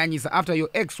zvakanyanyisa after your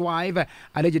ex-wife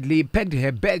allegedly packed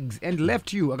her bags and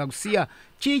left you akakusiya.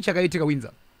 Chii chakaitika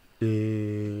Hwinza?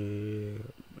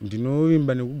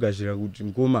 Ndinovimba nekugashira kuti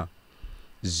mukoma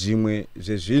zvimwe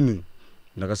zvezvinhu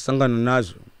ndakasangana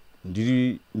nazvo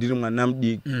ndiri mwana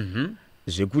mudiki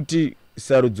zvekuti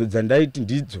sarudzo dzandaiti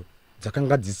ndidzo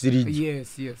dzakanga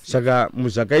dzisiridzo. Saka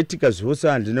muzvakaitika zvose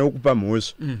handina kupa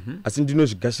mhosva asi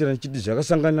ndinozvigashira ndichiti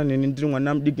zvakasangana neni ndiri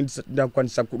mwana mudiki ndisati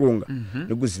ndakwanisa kuronga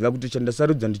nekuziva kuti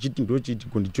chandasarudza ndichiti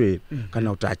ndochiitiko ndicho here kana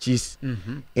kuti hachisi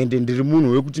ende ndiri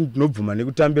munhu wekuti ndinobvuma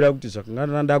nekutambira kuti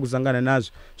zvakanga ndakusangana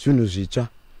nazvo zvinhu zvitsva.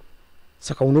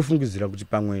 Saka unofungidzira kuti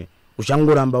pamwe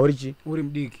uchangoramba uri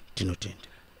mudiki. Tinotenda.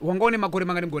 Wanga une makore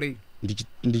mangani mugore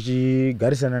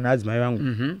ndichigarisana naadzimai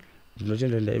vangu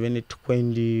ndinotenda ndaive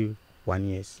ne21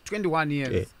 years. 21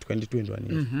 years.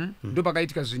 2021 years. Ndo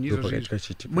pakaitika zvinhu izvo.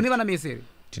 Mune vana mese here?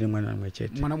 Tine mwana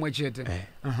mumwe chete.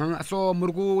 So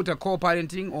muri kuita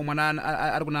co-parenting o mwana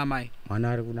ari kuna amai?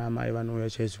 Mwana ari kuna amai vanouya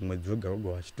chaizvo mwedzi wega wega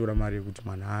vachitora mari yekuti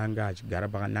mwana anga achigara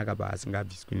pakanaka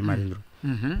paasingabviswi nemarindiro.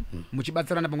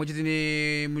 Muchibatsirana pamwe chete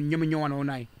nemunyowana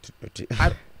unaye?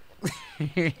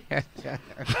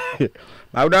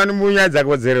 Mauda Murikumbunyikidza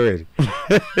Kodzero here?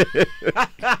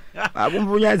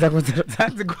 Murikumbunyikidza Kodzero.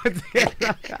 Dzangu Kodzero.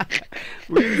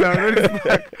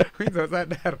 Hwinza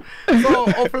usadaro. So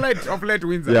of late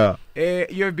Hwinza,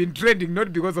 you have been trending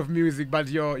not because of music but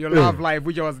your love life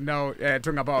which I was now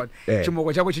talking about.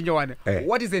 Chimoko chako chinyowane.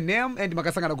 What is the name and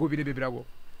makasangana kupi nebebi rako?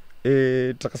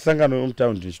 Takasangana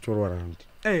mutown ndichitorwa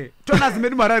raundi. Tonazi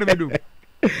medu marari medu.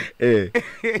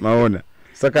 Maona.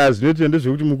 Saka zvinotenda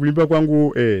zvekuti mukuimba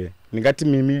kwangu ndingati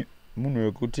mimi munhu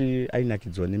wekuti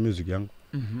ainakidzwa nemusic yangu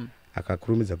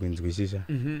akakurumidza kuinzwisisa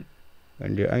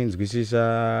ende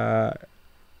ainzwisisa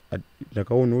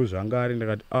ndakaonawo zvanga ari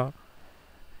ndakati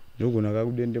ndogona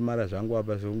kakudendemara zvangu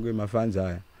apa sokunge mafanzi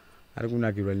aya ari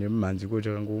kunakirwa nemumhanzi ko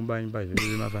chakangoumba imba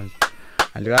zviri mafanzi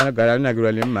andikanogara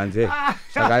anakirwa nemumhanzi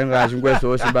saka anga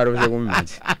achingwesawo simba rose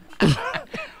kumumhanzi.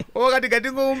 Wakati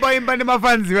ngatingoumba imba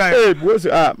nemafanzi vayo. Because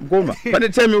mkoma pane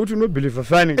time yekuti unobelieve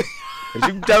fani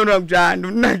ndikutaura kuti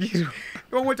ndinakirwa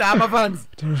ngoti amafanzi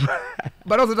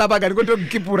barazota baga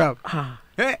ndikotokipura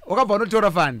wakabva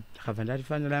unotora fani akabva ndati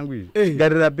fani rangu iri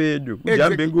garira pedu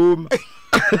kujambe ngoma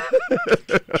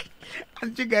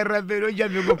anchigarira pedu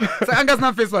ujambe ngoma saka anga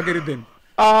sina face wake ribeni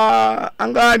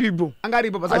anga aripo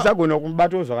asagona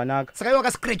kumubata zvakanaka saka iwe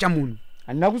wakascratcha munhu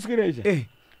handina kuscratcha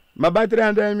mabatiri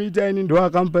andaimiita ini ndo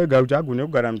akamupa ega kuti agone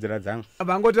kugara munzira dzangu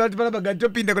vangoti vati pana bagati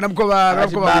topinda kuna mukova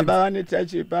baba vane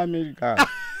tachi paamerica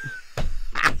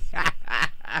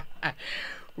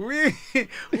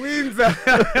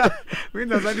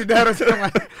Hwinza zandidaro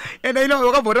chama and I know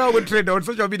wakabvora kutrend on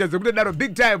social media zvekutodaro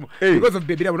big time because of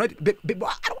baby unoti baby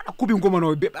arona kupi ngoma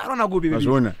no baby arona kupi baby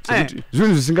mazona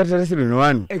zvinhu zvisingatarisirwe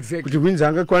nevanhu kuti Hwinza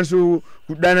angakwanisa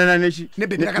kudanana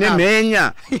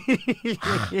nemhenya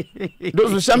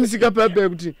ndozoshamisika pape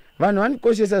kuti vanhu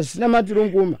vanikoshesa zvisina matiro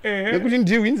ngoma nekuti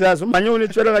ndi Hwinza azomhanya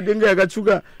unetsvara kadenga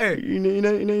yakatsvuka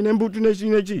ine mbutu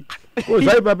nechi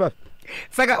kozai papa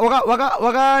saka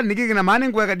wakanikikina mhane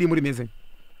nguva yakadii muri mese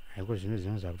aiko zvino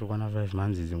zvinonza kutokwana 5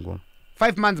 months idzi ngoma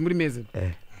 5 months muri mese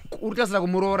uri tasira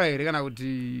kumuroora here kana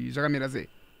kuti zvakamira sei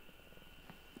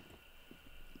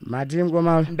mati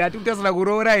ngoma ndati kutasira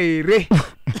kuroora here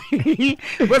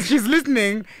because she's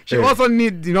listening she also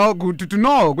need to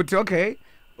know kuti okay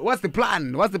what's the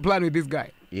plan with this guy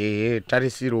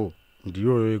tarisiro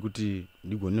ndiyoyo yekuti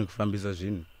ndigone kufambisa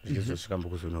zvinhu zvichizosvika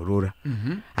mbokuzonoroora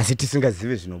asi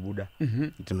tisingazive zvinobuda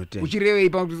tinotenda uchirevei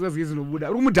pa kuti tisingazive zvinobuda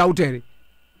uri kumudhauta here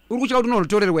uri kuchika kuti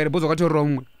unotorerwa here bhozi wakatorerwa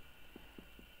mumwe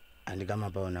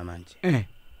handikamapaona manje uri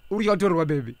kuchika kutorerwa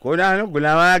bebi kona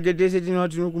anogona vake tese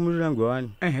tinokumurira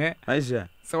ngwani aisha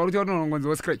saka uri kuchika kuti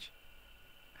unongonziwa scratch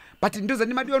but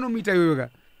ndozani madiwa nomuita iyoyoka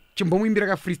chimbomuimbira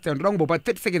ka freestyle ndoda kumbopa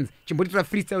 30 seconds chimbotitira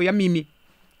freestyle yamimi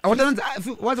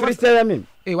freestyle yamimi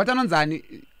watanonzani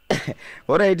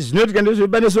alright zvinoitika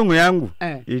ndozvopa nesongo yangu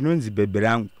inonzi bebe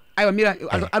rangu aiwa mira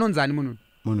anonzani munhu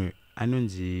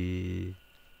anonzi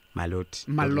maloti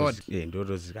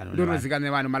ndorozikana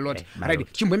nevanhu maloti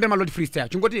right chimboimbira maloti freestyle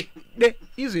chingoti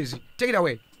izvezvi take it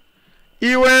away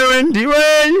iwewe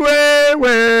ndiwe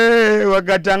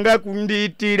wakatanga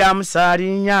kundiitira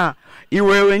musarinya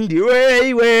iwewe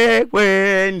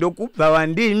ndiwe ndokubva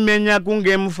wandimenya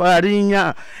kunge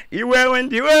mufarinya iwewe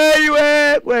ndiwe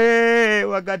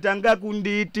wakatanga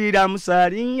kundiitira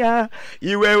musarinya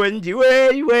iwewe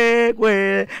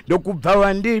ndiwe ndokubva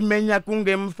wandimenya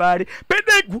kunge mufari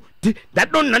pedegu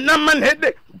ndadonha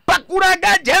namanhede pakura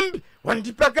kajembe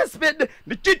wandipaka spede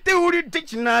ndichiti uri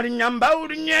tichinari nyamba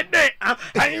uri nyede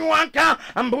aiwaka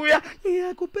ambuya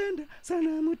niyakupenda sana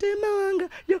mutima wanga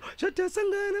yo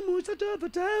zvatasangana musatobva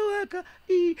tawaka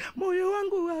moyo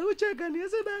wangu waucheka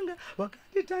nesebanga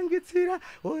wakanditangitsira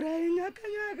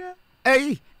orainyakanyaka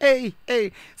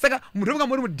saka munhu unga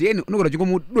muri mudheni unogona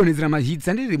chingomudonhedzera mahits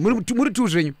andiri muri tu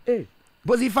zvenyu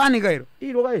bhozi ifanika iro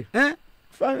kairo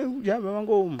fane kujamba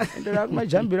vangouma endera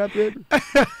kumajambira pedu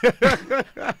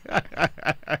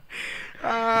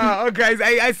okay,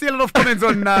 I see a lot of comments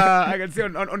on I can see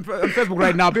on Facebook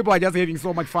right now. People are just having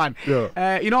so much fun.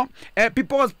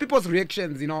 People's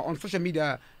reactions, on social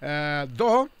media.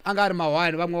 Though angari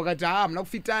mawani vamwe vakati muna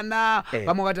kufitana,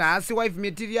 vamwe vakati hasi wife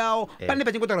material, pane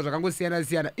pachingotaura zvakangosiyana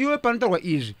siyana. Iwe panotaurwa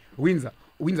izvi, Hwinza,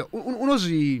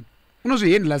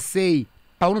 unozvihandla sei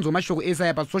paunonzwa mashoko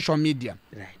ese pa social media?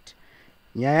 Right.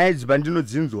 Nyaya idzi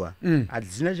pandinodzinzwa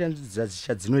hadzina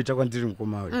chadzinoita kwandiri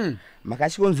mukomawe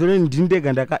makashikonzore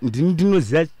ndindega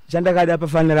ndinoziva chandakada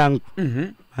pafana rangu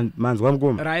manzwa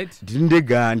mukoma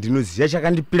ndindega ndinoziva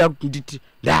chakandipira kuti nditi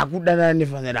ndakudanana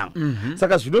nefana rangu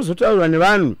saka zvinozotaurwa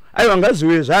nevanhu aiwa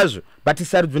ngaziwe zvazvo but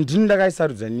sarudzo ndini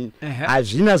ndakaisarudza nini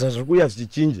hazvina zvazvokuya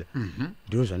zvichichinja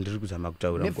ndiro zvandiri kuzama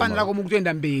kutaura nefana rako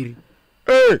mukutoenda mberi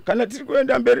kana tiri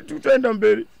kuenda mberi tikutoenda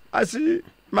mberi asi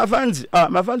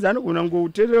mafanzi anogona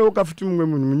ngouteererawo kafuti mumwe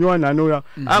munhu munyowani anouya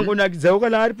angonakidzawo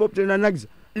kana ari pop tena anakidza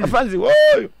mafanzi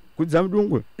oyo kudza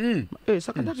mudungwe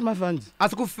saka ndati mafanzi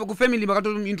asi kufamily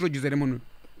makatointroduce ere munhu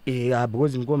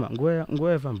because ngoma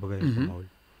nguva yafambuka ngoma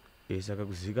saka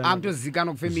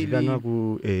kuzikanwa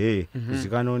kufamily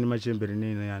kuzikanawo nemachembere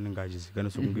nene anenge achizikana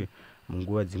sokunge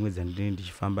munguva dzimwe dzandinenge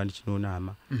ndichifamba ndichinoona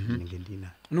hama ndinenge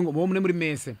ndinayo unongomawo mune muri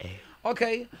mese.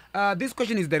 Okay, this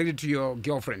question is directed to your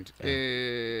girlfriend.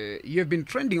 You have been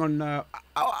trending on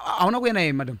hauna kuenda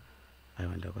naye madam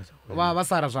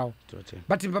vasara zvavo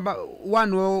but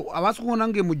vanhu havasi kuona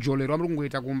kunge mujolero vamuri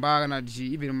kungoita kumba kana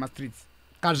even mumastreets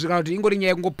kana kuti ingori nyaya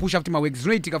yekungopusha futi mawegs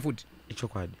zvinoitika futi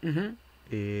ichokwadi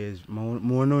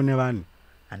muono nevanhu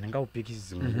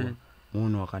handingaupikisi nguva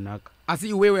munhu wakanaka asi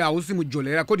iwewe hausi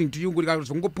mujolero according to you ngori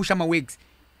zvekungopusha mawegs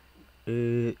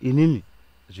inini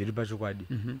zviri pachokwadi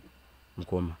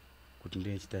mukoma kuti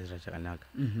ndine chitazira chakanaka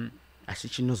asi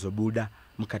chinozobuda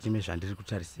mukati mezvandiri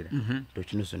kutarisira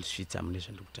ndochinozondisvitsa mune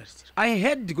zvandiri kutarisira. I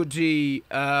heard kuti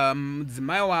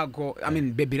mudzimai wako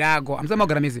bhebi rako amusati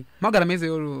magara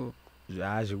mese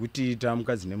zvekuti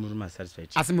tamukadzi nemurume satisfied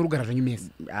asi muri kugara zvenyu mese?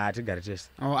 Tigare tese.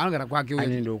 Anogara kwake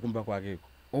anendewo kumba kwakeko.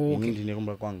 Ini ndine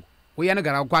kumba kwangu. Uye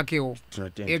anogara kwakewo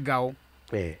Tinotenda. egawo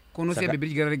kunosiya bhebi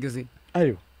richigara regese?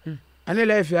 Ayo ane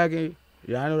life yake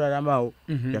yaanoraramawo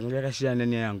yanga yakasiyana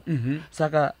neyangu.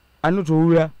 Saka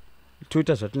anotouya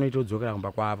toita zvatinoita kudzokera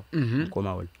kumba kwavo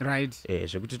mukoma uyu. Right.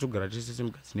 Zvekuti togara tese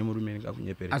semukadzi nemurume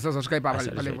ndingakunyepera. Asazosvika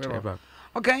ipapo.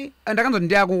 Okay, ndakanzoti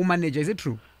ndiyako kumanager, is it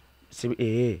true?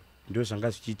 Ndio zvanga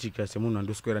zvichiitika semunhu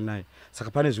andoswera naye.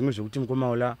 Saka pane zvimwe zvekuti mukoma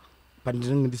ula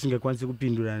pandinenge ndisingakwanisi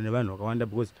kupindurana nevanhu vakawanda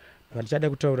because pandichada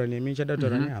kutaura nemi ndichada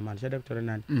kutaura nehama ndichada kutaura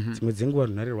nani. Dzimwe dzenguva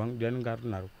runhare rwangu ndianenge ari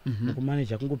runharo.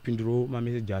 Mukumanager kungopindurawo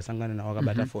mameseji asangana nawo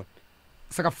akabata phone.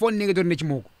 Saka phone inenge tori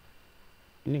nechimoko?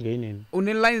 Inenge ineni.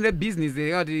 Une line rebusiness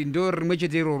yakati ndo rimwe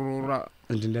chete iroro?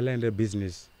 Ndine line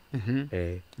rebusiness.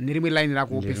 Nerimwe line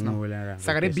rako personal.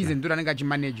 Saka rebusiness ndo ranenge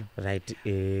achimanager. Right.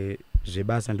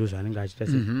 Zvebasa ndo zvaanenge achita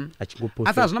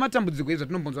achingoposta. Asi hazvina matambudziko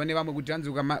ezvatinombonzwa nevamwe kuti hanzi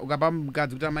ukapa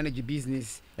mukadzi kuti amanage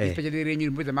business especially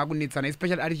renyu mbudza makunetsana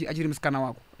especially achiri musikana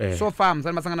wako. So far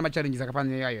musati masangana machallenges akafana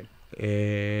neyayo?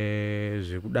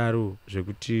 Zvekudaro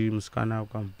zvekuti musikana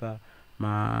ukamupa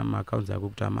maaccounts ako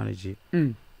kuti amanage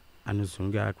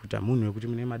anozonge akuita munhu wekuti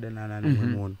mune madanana nomwe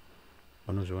munhu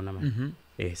unozviona mani.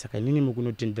 Saka inini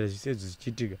mukunotendera zvisezvo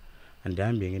zvichiitika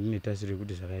handihambi henge ndine tasiro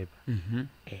yekuti zvakaipa.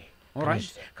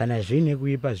 Alright. Kana zvine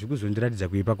kuipa zvikuzondiratidza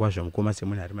kuipa kwazvo mukoma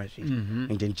semunhu ari mazviri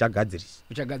ende ndichagadzirisa.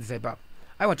 Uchagadzirisa ipapo.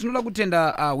 Aiwa, tinoda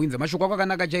kutenda Hwinza, mashoko ako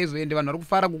akanaka chaizvo ende vanhu vari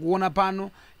kufara kukuona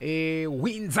pano.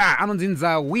 Hwinza anonzi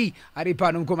Nzawi ari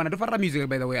pano mukomana, ndofarira music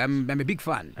by the way. I'm a big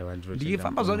fan.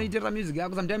 Ndifamba zvanoiterera music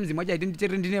yako sometimes imwe chaiti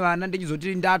nditerere ndine vana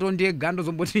ndechizoti ndato ndega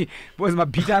ndozomboti bozi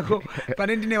mabhit ako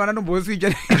pane ndine vana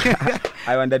ndomboswitcha.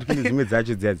 Aiwa ndati kune dzimwe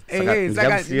dzacho dziadzi. Saka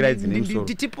ndingakusiyira idzi nemusoro.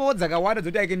 Nditipo dzakawanda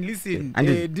dzoti I can listen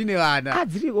ndine vana.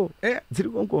 Dziriko.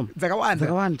 Dziriko ngoma.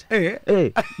 Dzakawanda.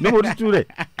 Nobody ture.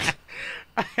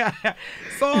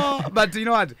 So, but you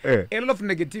know what? A lot of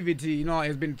negativity,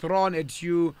 has been thrown at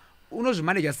you.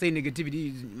 Unozvimanager say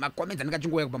negativity, macomments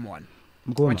andikachingoya kupa muwana.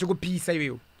 Machikupisa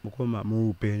iwewe. Mukoma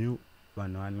muupenyu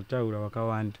vanhu vanotaura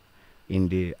vakawanda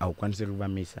ende haukwanisi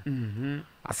kuvamisa.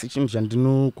 Asi chinhu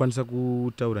chandinokwanisa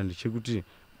kutaura ndechekuti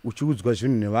uchiudzwa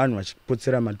zvinhu nevanhu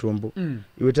vachipotsera matombo,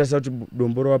 iwe tarisa kuti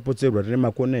dombo rawapotserwa rine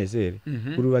makona ese here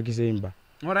kuri vakise imba.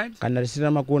 Kana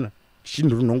risina makona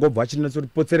chinhu runongobva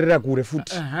chinatsoripotserera kure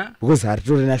futi because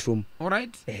haritorina shumo.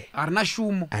 Harina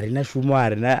shumo,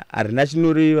 harina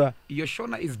chinoreva. Your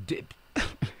shona is deep.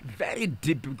 Very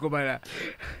deep.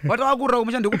 Watawakurira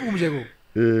kumushanda kupi kumusheko?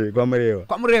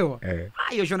 Kwamurewa.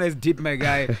 Your shona is deep, my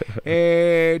guy.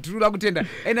 Tinoda kutenda.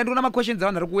 Enda ndikuona ma-questions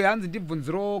avanhu ari kuuya hanzi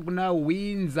ndibvunziro kuna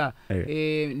Hwinza.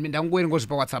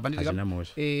 Ndangoerengozvipa WhatsApp.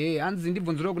 Hanzi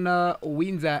ndibvunziro kuna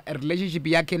Hwinza relationship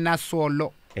yake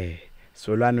naSolo.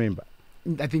 Solo anoimba?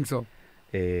 I think so.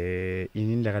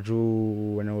 Ini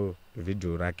ndakatoona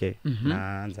video rake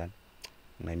naanzana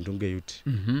naindunge youth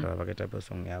vakaita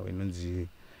pasong yavo inonzi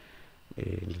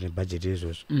ndine budget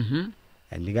yezvozvo.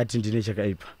 Handingati ndine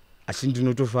chakaipa asi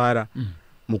ndinotofara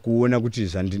mukuona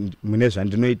kuti mune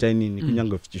zvandinoita inini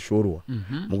kunyange zvichishorwa.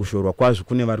 Mukushorwa kwazvo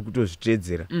kune vari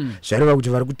kutozviteedzera. Zvareva kuti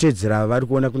vari kuteedzera vari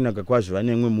kuona kunaka kwazvo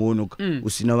vane mwe muonoka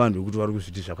usina vanhu vekuti vari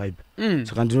kuzviti zvakaipa.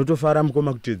 Saka ndinotofara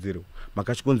mukoma kuteedzerwa.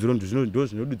 Makachikonzero ndo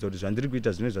zvinodudza kuti zvandiri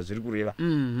kuita zvine zvazviri kureva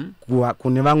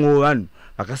kune vamwe vanhu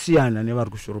vakasiyana nevari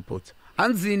kushoropodza.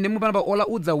 Hanzi nemupana paola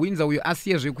udza Hwinza uyo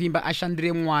asiye zvekuimba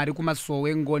ashandire Mwari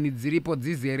kumasowe ngoni dziripo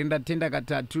dzizere ndatenda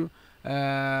katatu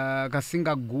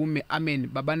kasinga gume amen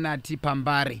baba nati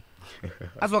pambare.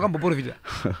 Asi wakamboprofita?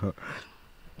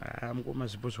 Mukoma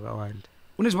zvipo zvakawanda.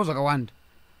 Une zvipo zvakawanda?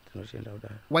 Tinotenda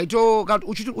kudaro. Waito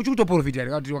uchikutoprofita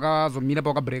here kuti wakazomira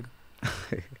pawakabreka?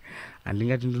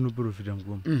 Handingati ndinoprofita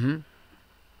mukoma.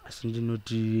 Asi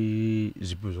ndinoti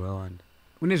zvipo zvakawanda.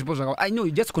 Une zvipo zvakawanda. I know,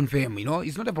 you just confirm,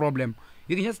 it's not a problem.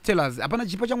 You can just tell us. Apana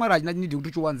chipo chaMwari hachina need kuti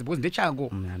uchiwanze because ndechangu.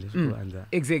 Handisikuwanza.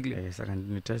 Exactly. Saka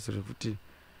ndinotarisira kuti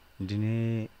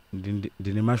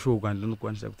ndine mashoko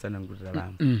andinokwanisa kutsanangurira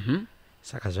vamwe.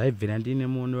 Saka zvaibvira ndine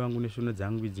muono wangu neshono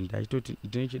dzangu idzi ndachitoti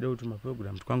ndinechida kuti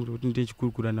maprogram twangu kuti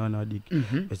ndichikurukura navana vadiki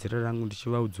vezera rangu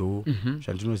ndichivaudzawo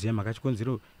zvandinoziva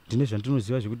makachikonzero ndine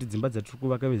zvandinoziva zvekuti dzimba dzatiri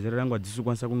kuvaka vezera rangu hadzisi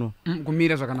kukwanisa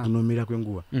kumira zvakanaka kunomira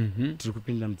kwenguva. Tiri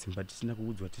kupinda mudzimba tisina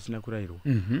kuudzwa tisina kurayirwa.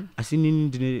 Asi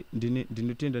inini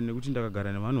ndinotenda nekuti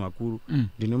ndakagara nevanhu vakuru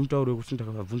ndine mutauro wekuti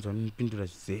ndakavabvunzwa nopindura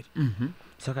zvizere.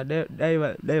 Saka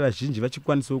dai vazhinji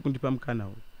vachikwanisawo kundipa mukana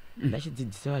uyu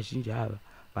ndachidzidzisa vazhinji ava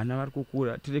vana vari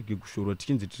kukura tirege kushorwa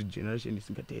tichinzi tiri generation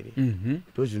isingateereri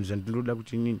ndozvinhu zvandinoda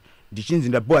kuti inini ndichinzi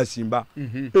ndapuwa simba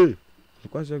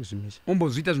ndikwanisa kuzvimisa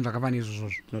umbozviita zvinhu zvakafana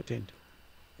izvozvo tinotenda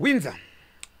Hwinza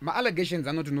ma-allegations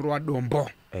anoti unorova dombo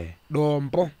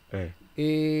dombo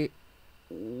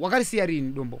wakarisiya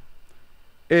rini dombo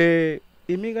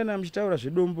imi kana muchitaura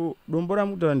zvedombo dombo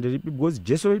ramutaura nderipi because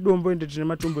jesu idombo ende tine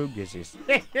matombo ekugezesa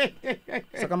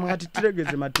saka mangati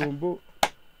tiregedze matombo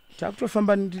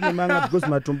takutofamba ndine manga because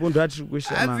matombo ndo atiri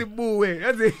kushama azibuwe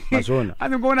mazona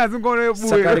azingoona buwe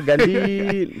saka rega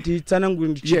nditsanangu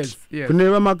ndichiti kune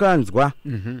vamakanzwa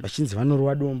vachinzi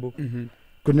vanorova dombo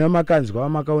kune vamakanzwa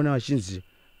vamakaona vachinzi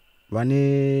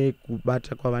vane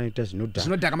kubata kwavanoita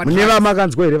zvinodhaka mune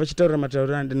vamakanzwa here vachitaurira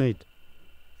matauriro andinoita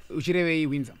uchirevei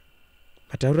Hwinza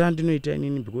matauriro andinoita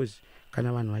inini because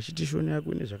kana vanhu vachitishonera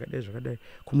kune zvakadai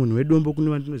kumunhu wedombo kune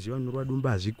vandinoziva unorova dombo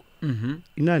hazviko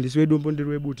ina handisi wedombo ndiri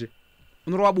webute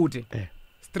unorova bute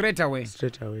straight away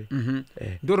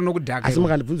ndo rinokudhaka asi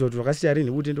makandibvunza kuti wakasiya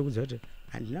rini bute ndokudza kuti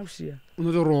handina kusiya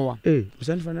unotorova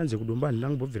musandifanira nze kudombo handina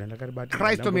kumbobvira ndakaribata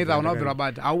kristometha unobvira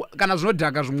bata kana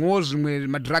zvinodhaka zvimwe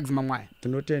madrugs mamwaya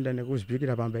tinotenda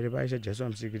nekuzvipikira pamberi paisha jesu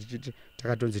amusiki tichiti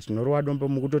takatonzi tinorova dombo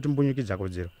mukutoti mbunyikidza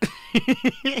kodzero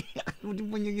kuti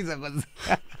mbunyikidza kodzero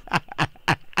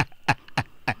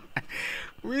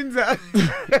Hwinza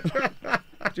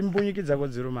timbunyikidza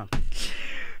kodzero mama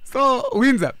so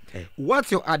Hwinza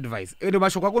what's your advice ende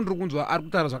mashoko ako ndiri kunzwa ari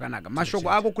kutaura zvakanaka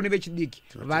mashoko ako kune vechidiki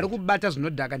vari kubata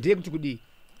zvinodhaka ndeye kuti kudii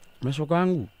mashoko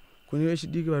angu kune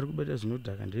vechidiki vari kubata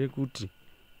zvinodhaka ndeye kuti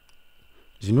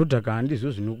zvinodhaka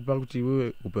handizvo zvinokupa kuti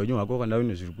iwewe upenyu hwako kana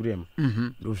une zviri kurema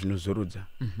ndo zvinozorodza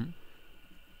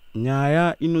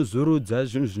nyaya inozorodza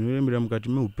zvinhu zvinoremera mukati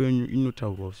meupenyu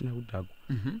inotaurwa usina kudhakwa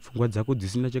pfungwa dzako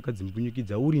dzisina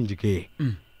chakadzimbunyikidza uri njikee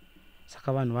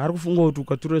saka vanhu vari kufunga kuti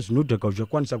ukatora zvinodhaka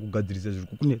uchakwanisa kugadzirisa zviri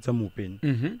kukunetsa muupenyu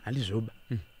handizvoba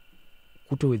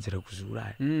kutowedzera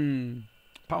kuzviuraya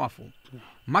powerful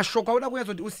mashoko auda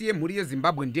kunyatsoti usiye mhuri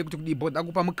yeZimbabwe ndeye kuti kudii boda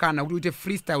kupa mukana kuti uite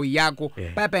freestyle yako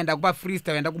paya ndakupa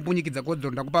freestyle ndakumbunyikidza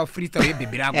kodzero ndakupa freestyle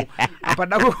yebhebhi rako apa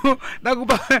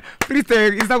ndakupa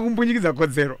freestyle isa kumbunyikidza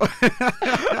kodzero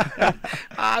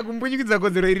kumbunyikidza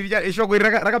kodzero iri shoko iri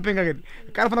rakapenga kati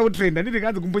karafana kutrenda nditi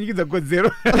kanzi kumbunyikidza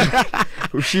kodzero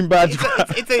ushimbatwa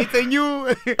it's a new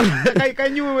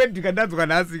new word kandanzwa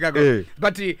nhasi kako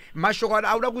but mashoko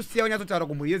auda kusiya unyatsotaura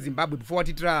kumhuri yeZimbabwe before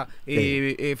watitira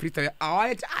freestyle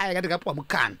awati aya kapuwa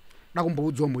mukana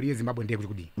nakumboudzwa mhuri yeZimbabwe ndeye kuti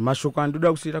kudii mashoko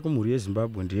andoda kusiyira kumhuri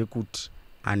yeZimbabwe ndeye kuti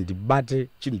handibate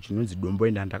chinhu chinonzi dombo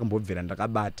ende handakambobvira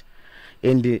ndakabata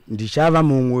ende ndichava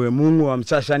mumwe wemumwe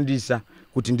wamusashandisa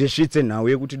kuti ndisvitse nhau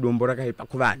yekuti dombo rakaipa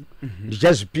kuvanhu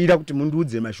ndichazvipira kuti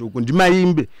mundiudze mashoko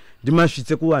ndimaimbe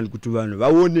ndimasvitse kuvanhu kuti vanhu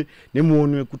vaone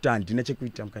nemuono wekuti handina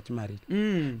chekuita mukati mariri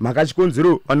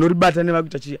makachikonzero vanoribata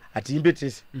nevakuita chii hatiimbe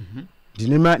tese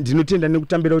ndinotenda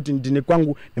nekutambira kuti ndine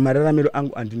kwangu nemararamiro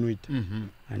angu andinoita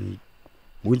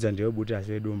Hwinza ndewe bute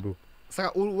asi wedombo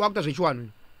saka wakuita zvechiwanu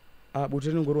bute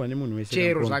rinongorohwa nemunhu wese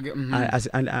chero zvake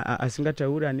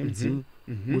asingatauri ane mudzimu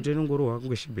bute rinongorohwa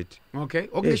kunge shebheti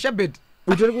okay shebheti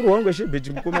bute rikurohwa kunge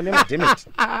shebheti mukoma nemadhemeti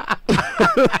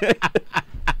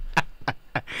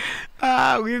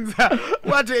Hwinza,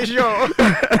 what a show.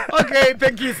 Okay,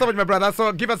 thank you so much, my brother.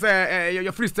 So give us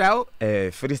your freestyle.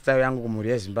 Freestyle yangu kumhuri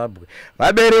yeZimbabwe.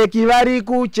 Vabereki vari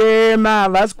kuchema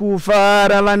vasi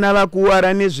kufara vana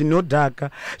vakuwara nezvinodhaka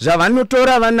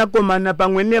zvavanotora vanakomana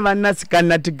pamwe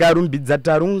nevanasikana tikarumbidza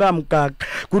tarunga mukaka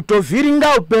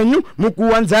kutovhiringa upenyu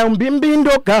mukuwanza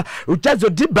mbimbindoka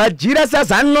uchazodhibhajira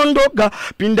sazanondoka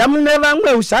pinda mune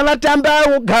vamwe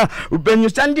usavatamba oga upenyu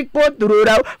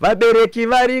sandikodhorora vabereki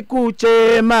vari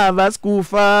kuchema vasi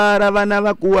kufara vana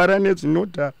vakuwara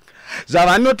nezvinodhaka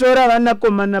zvavanotora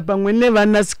vanakomana pamwe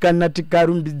nevanasikana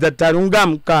tikarumbidza tarunga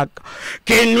mukaka.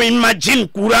 Can you imagine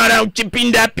kurara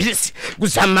uchipinda pisi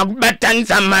kuzama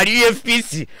kubatanidza mari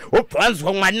yefisi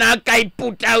obvanzwa mwana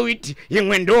akaiputa witi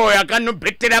imwe ndo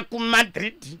yakanobhetera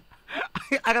kuMadrid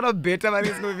akanobheta mari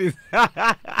yesinofisi.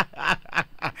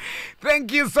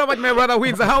 Thank you so much, my brother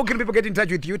Hwinza. How can people get in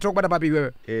touch with you? Talk about Babi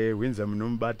wewe. Hwinza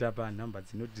munombata pa number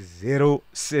dzinoti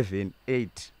 078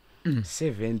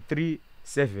 73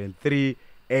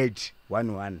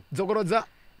 73811 Dzokorodza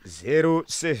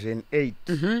 078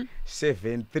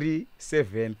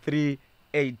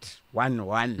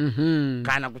 7373811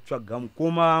 kana kutsvaga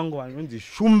mukoma wangu anonzi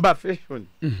Shumba Fashion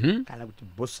kana kuti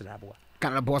boss rabwa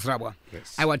kana boss rabwa.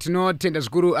 Yes. Aiwa tinotenda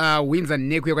zvikuru Hwinza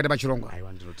neku yakwata pachirongwa.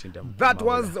 Aiwa ndinotenda. That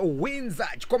was Hwinza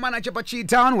chikomana chepa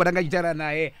Chi-town wadanga chitara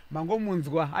naye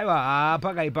mangomunzwa aiwa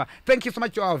pakaipa. Thank you so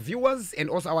much to our viewers and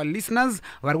also our listeners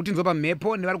vari kutinzwa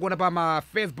pamhepo nevari kuona pama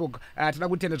Facebook. Tinoda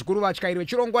kutenda zvikuru vatyairi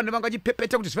vechirongwa nevanga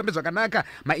chipepeta kuti zvifambe zvakanaka,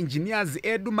 ma-engineers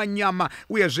edu manyama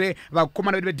uyezve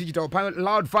vakomana vedu vedigital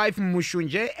Loud 5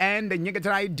 Mushunje and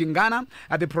Nyegetai Dingana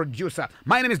the producer.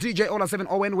 My name is DJ Ola7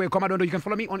 Owen where Commodore. You can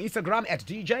follow me on Instagram at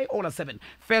DJ Ola7,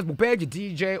 Facebook page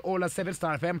DJ Ola7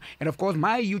 Star FM, and of course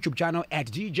my YouTube channel at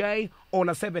DJ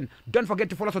Ola7. Don't forget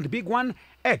to follow us on the big one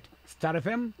at Star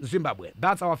FM Zimbabwe.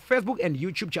 That's our Facebook and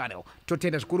YouTube channel.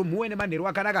 Totenda zikuru muwe ne manheru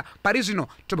akanaka. Parizino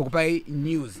tobokupai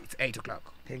news. It's 8 o'clock.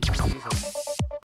 Thank you.